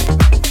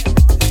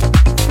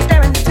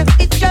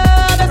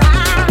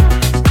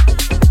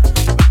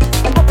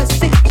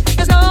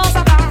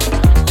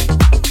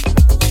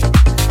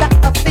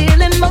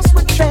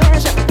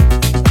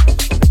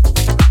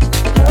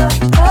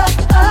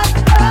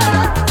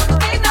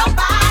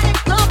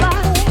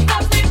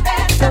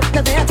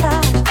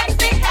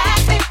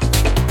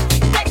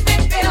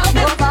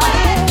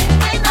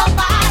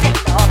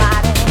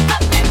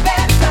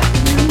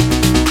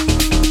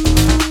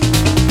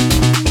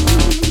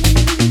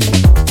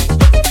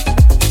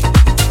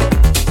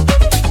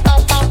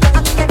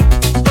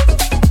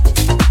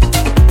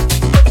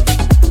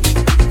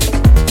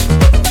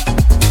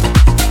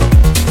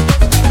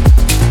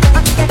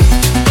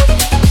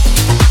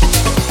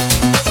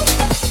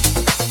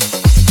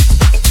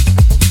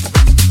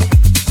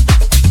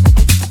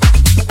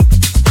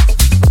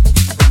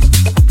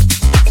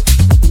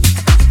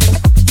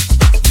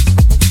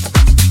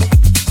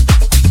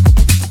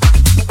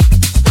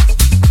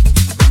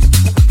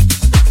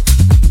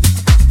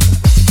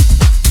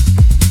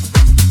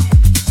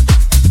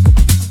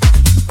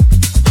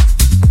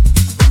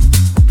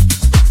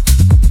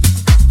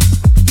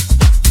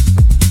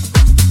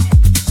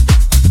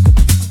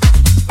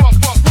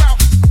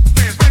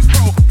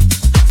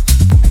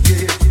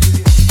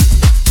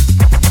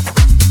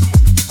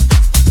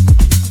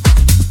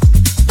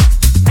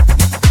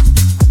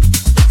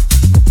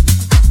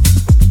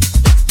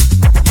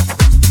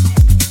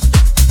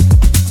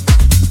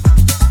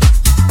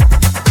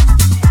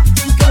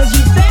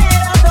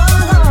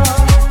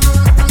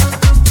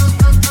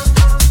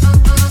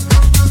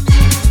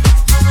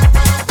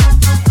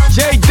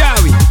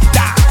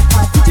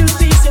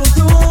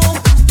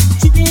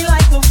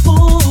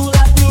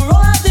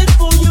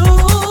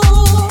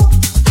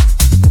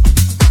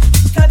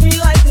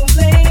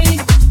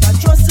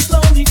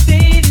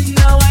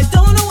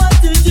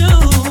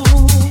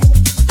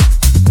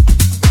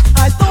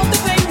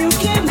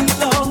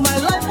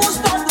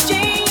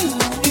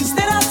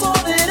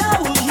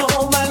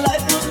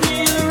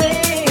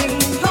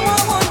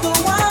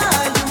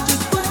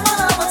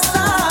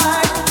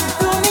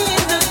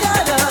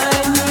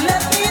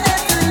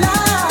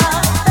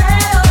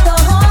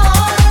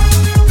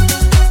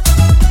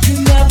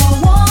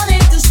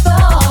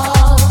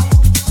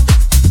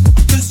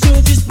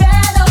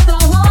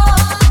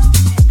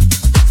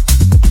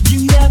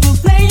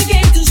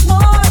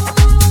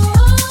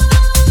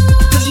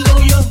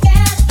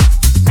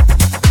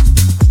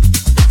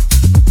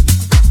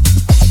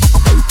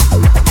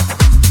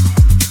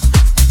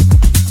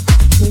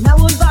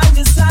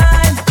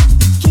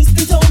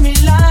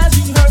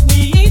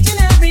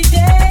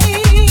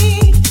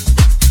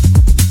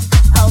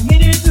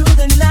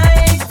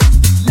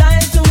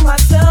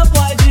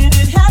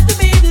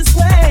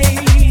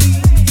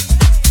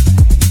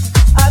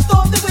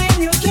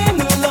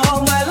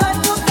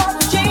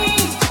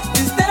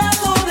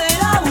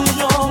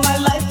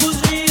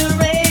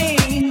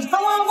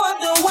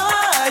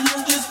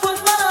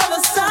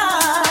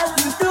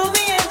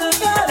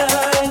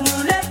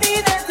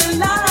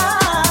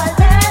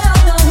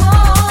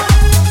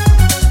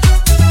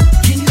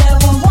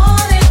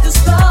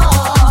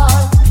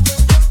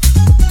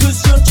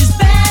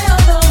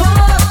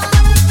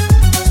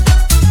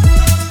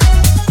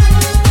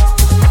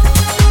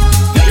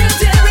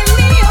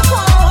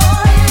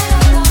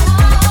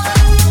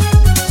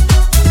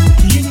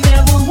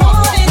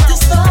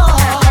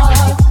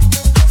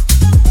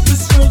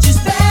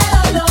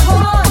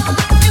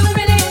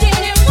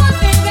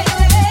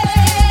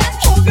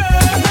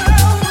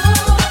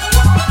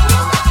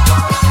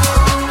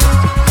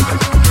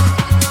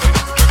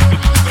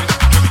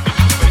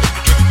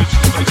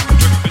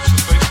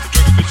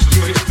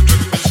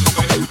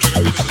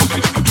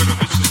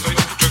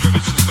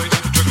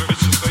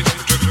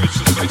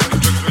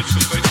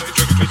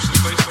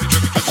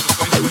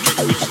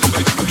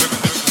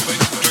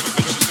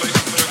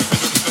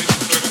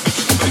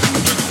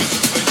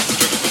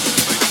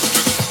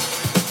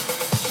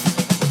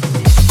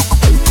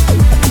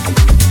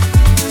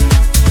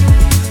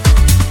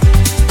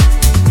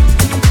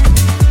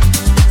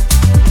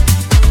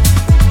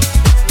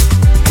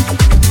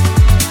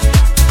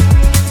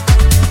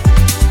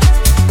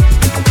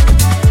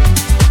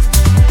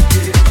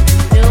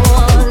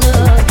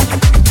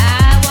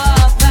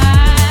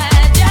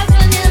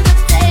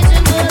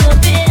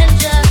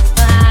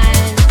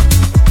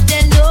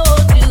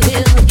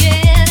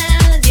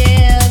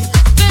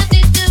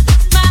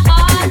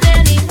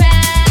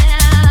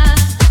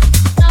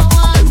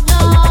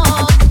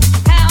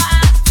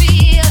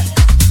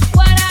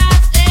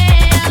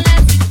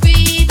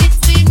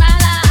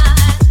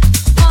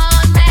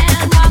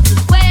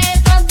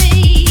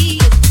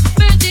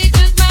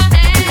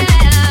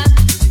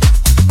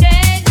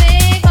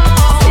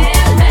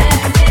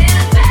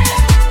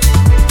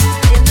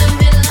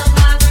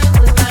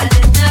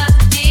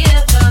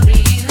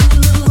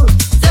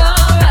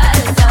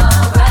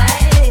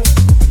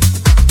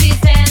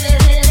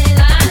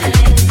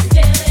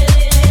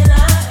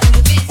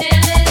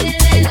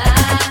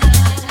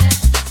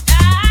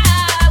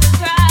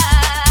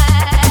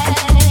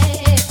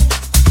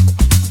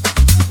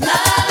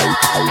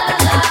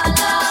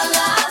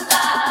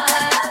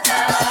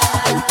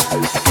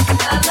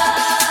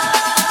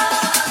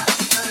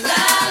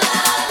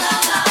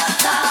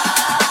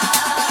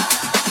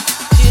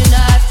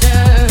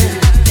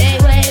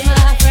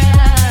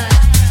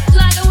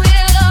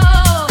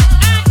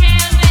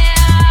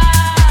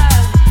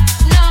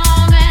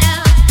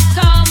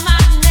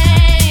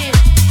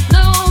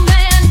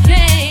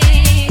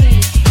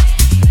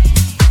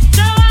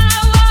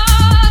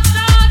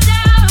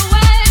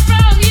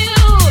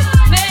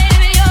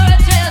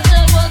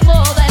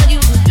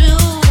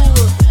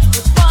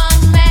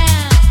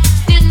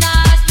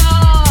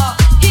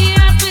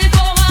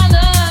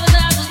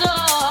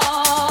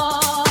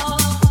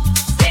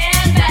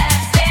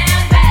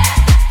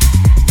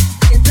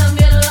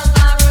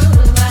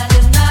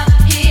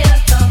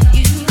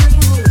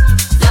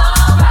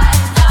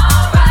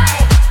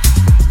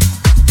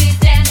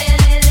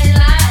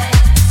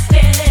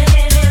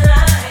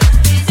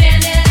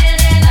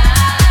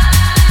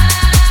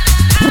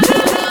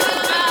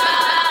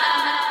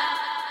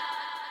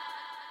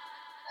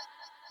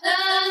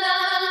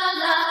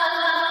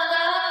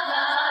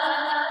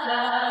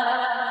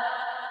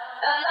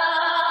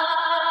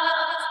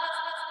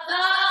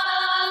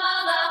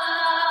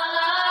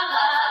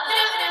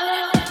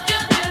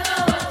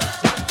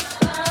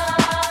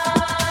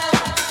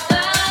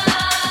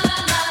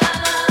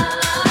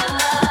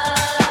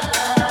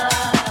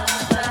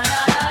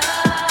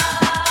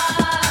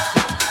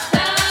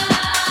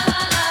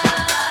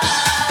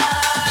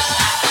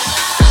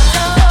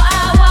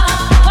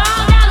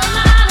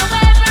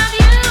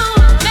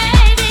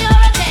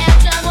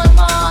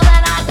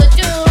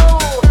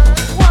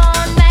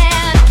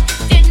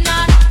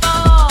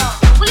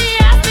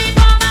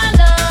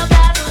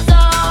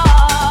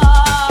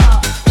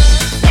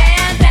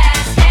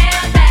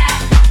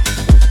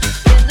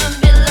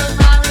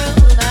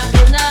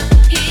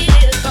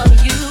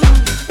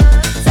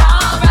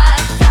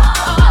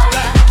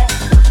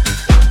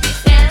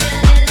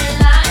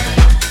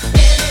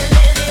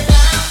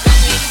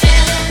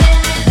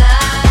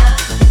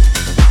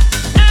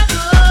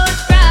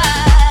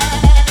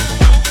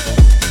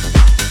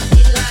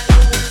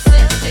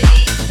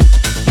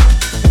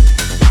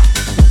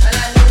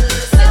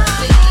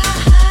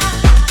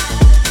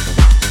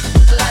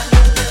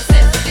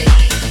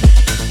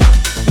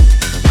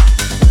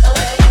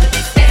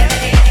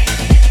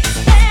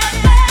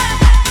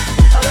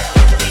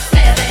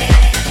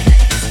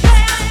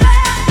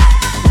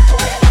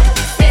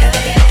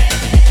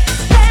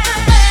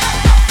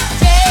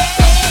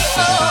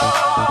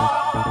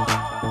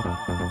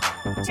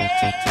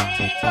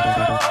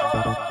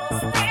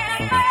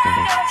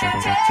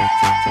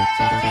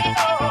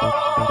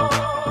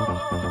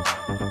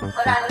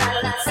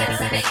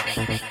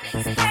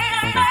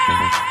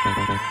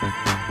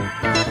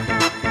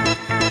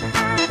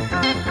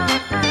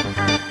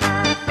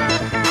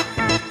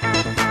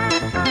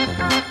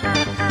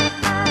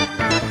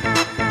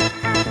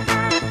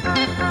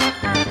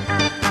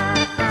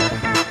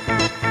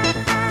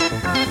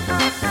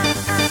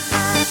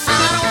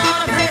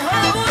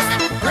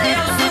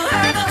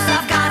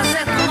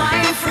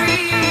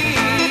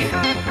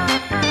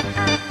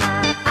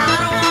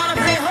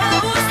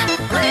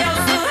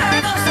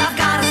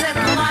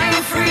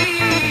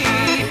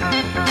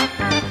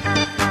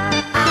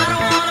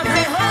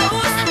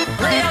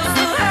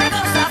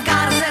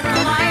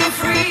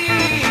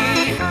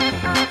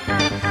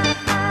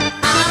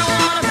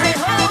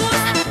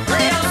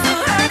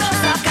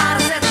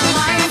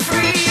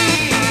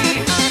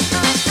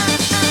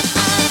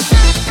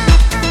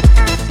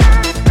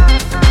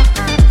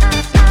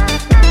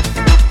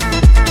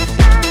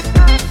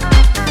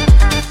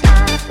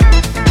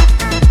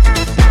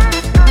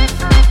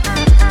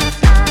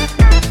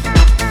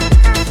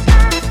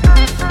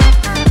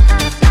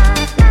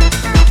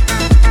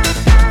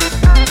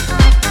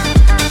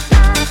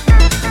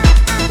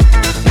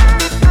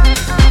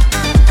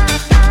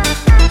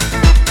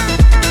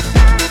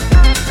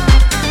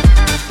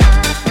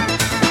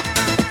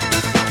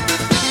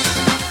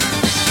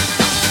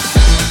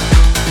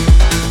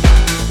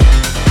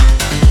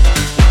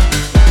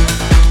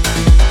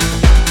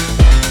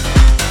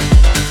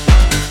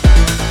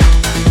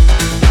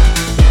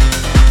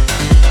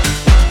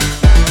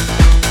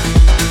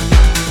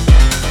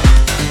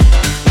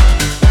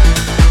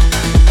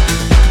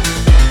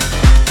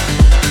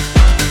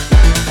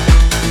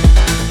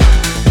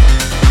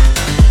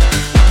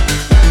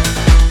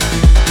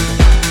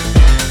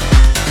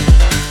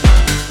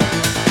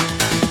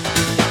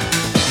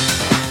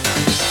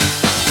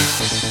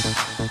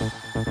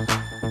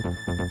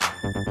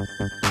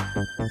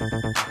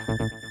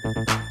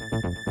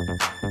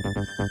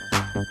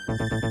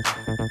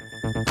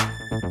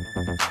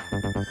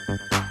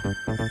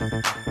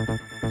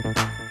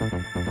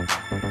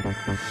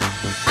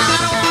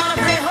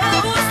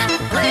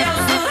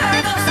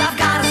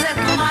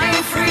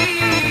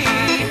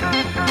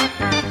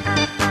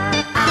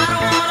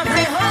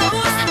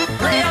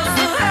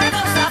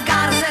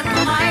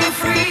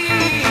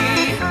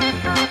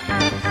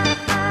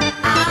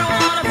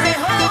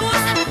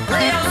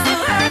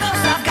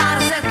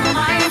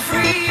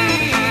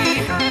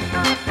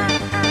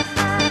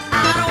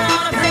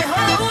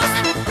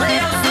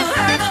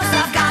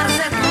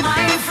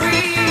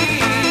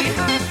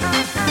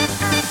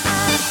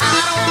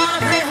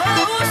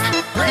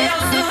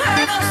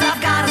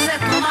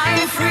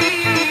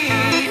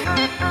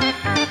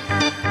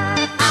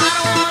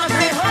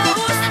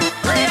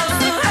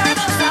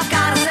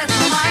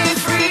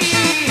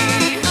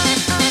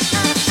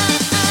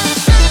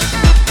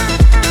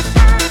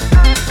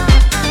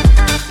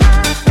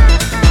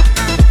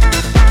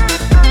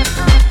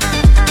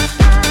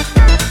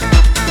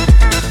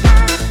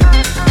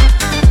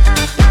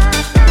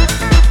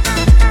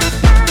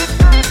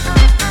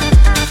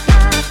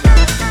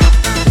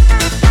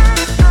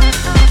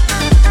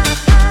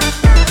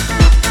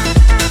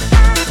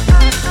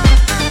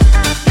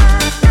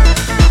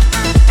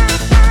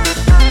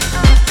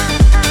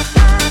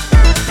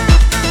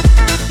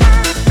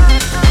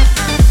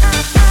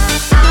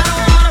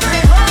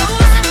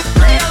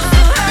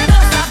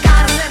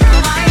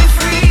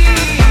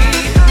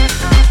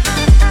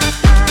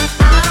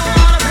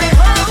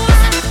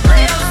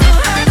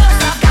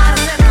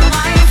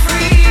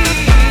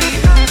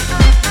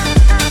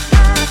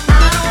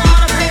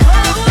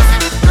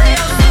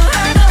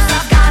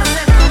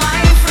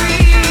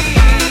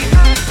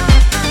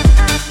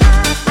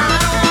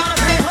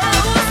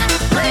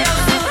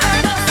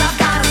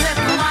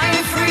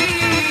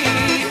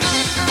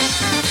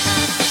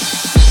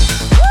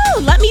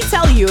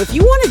 If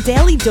you want a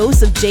daily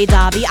dose of J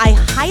Dobby, I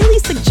highly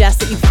suggest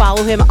that you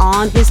follow him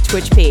on his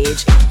Twitch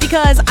page,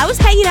 because I was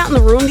hanging out in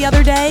the room the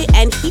other day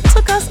and he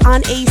took us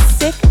on a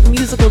sick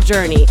musical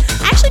journey.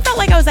 I actually felt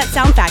like I was at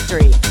Sound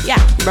Factory. Yeah,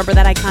 remember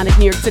that iconic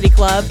New York City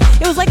club?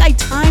 It was like I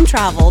time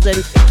traveled, and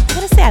I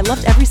gotta say, I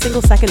loved every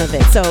single second of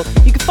it. So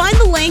you can find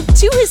the link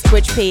to his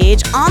Twitch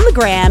page on the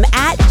gram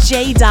at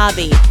J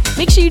Dobby.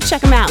 Make sure you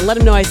check him out and let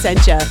him know I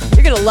sent you.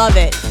 You're gonna love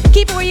it.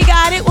 Keep it where you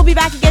got it. We'll be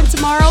back again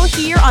tomorrow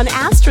here on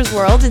Astra's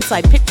World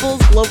inside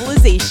Pitbull's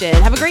Globalization.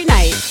 Have a great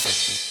night.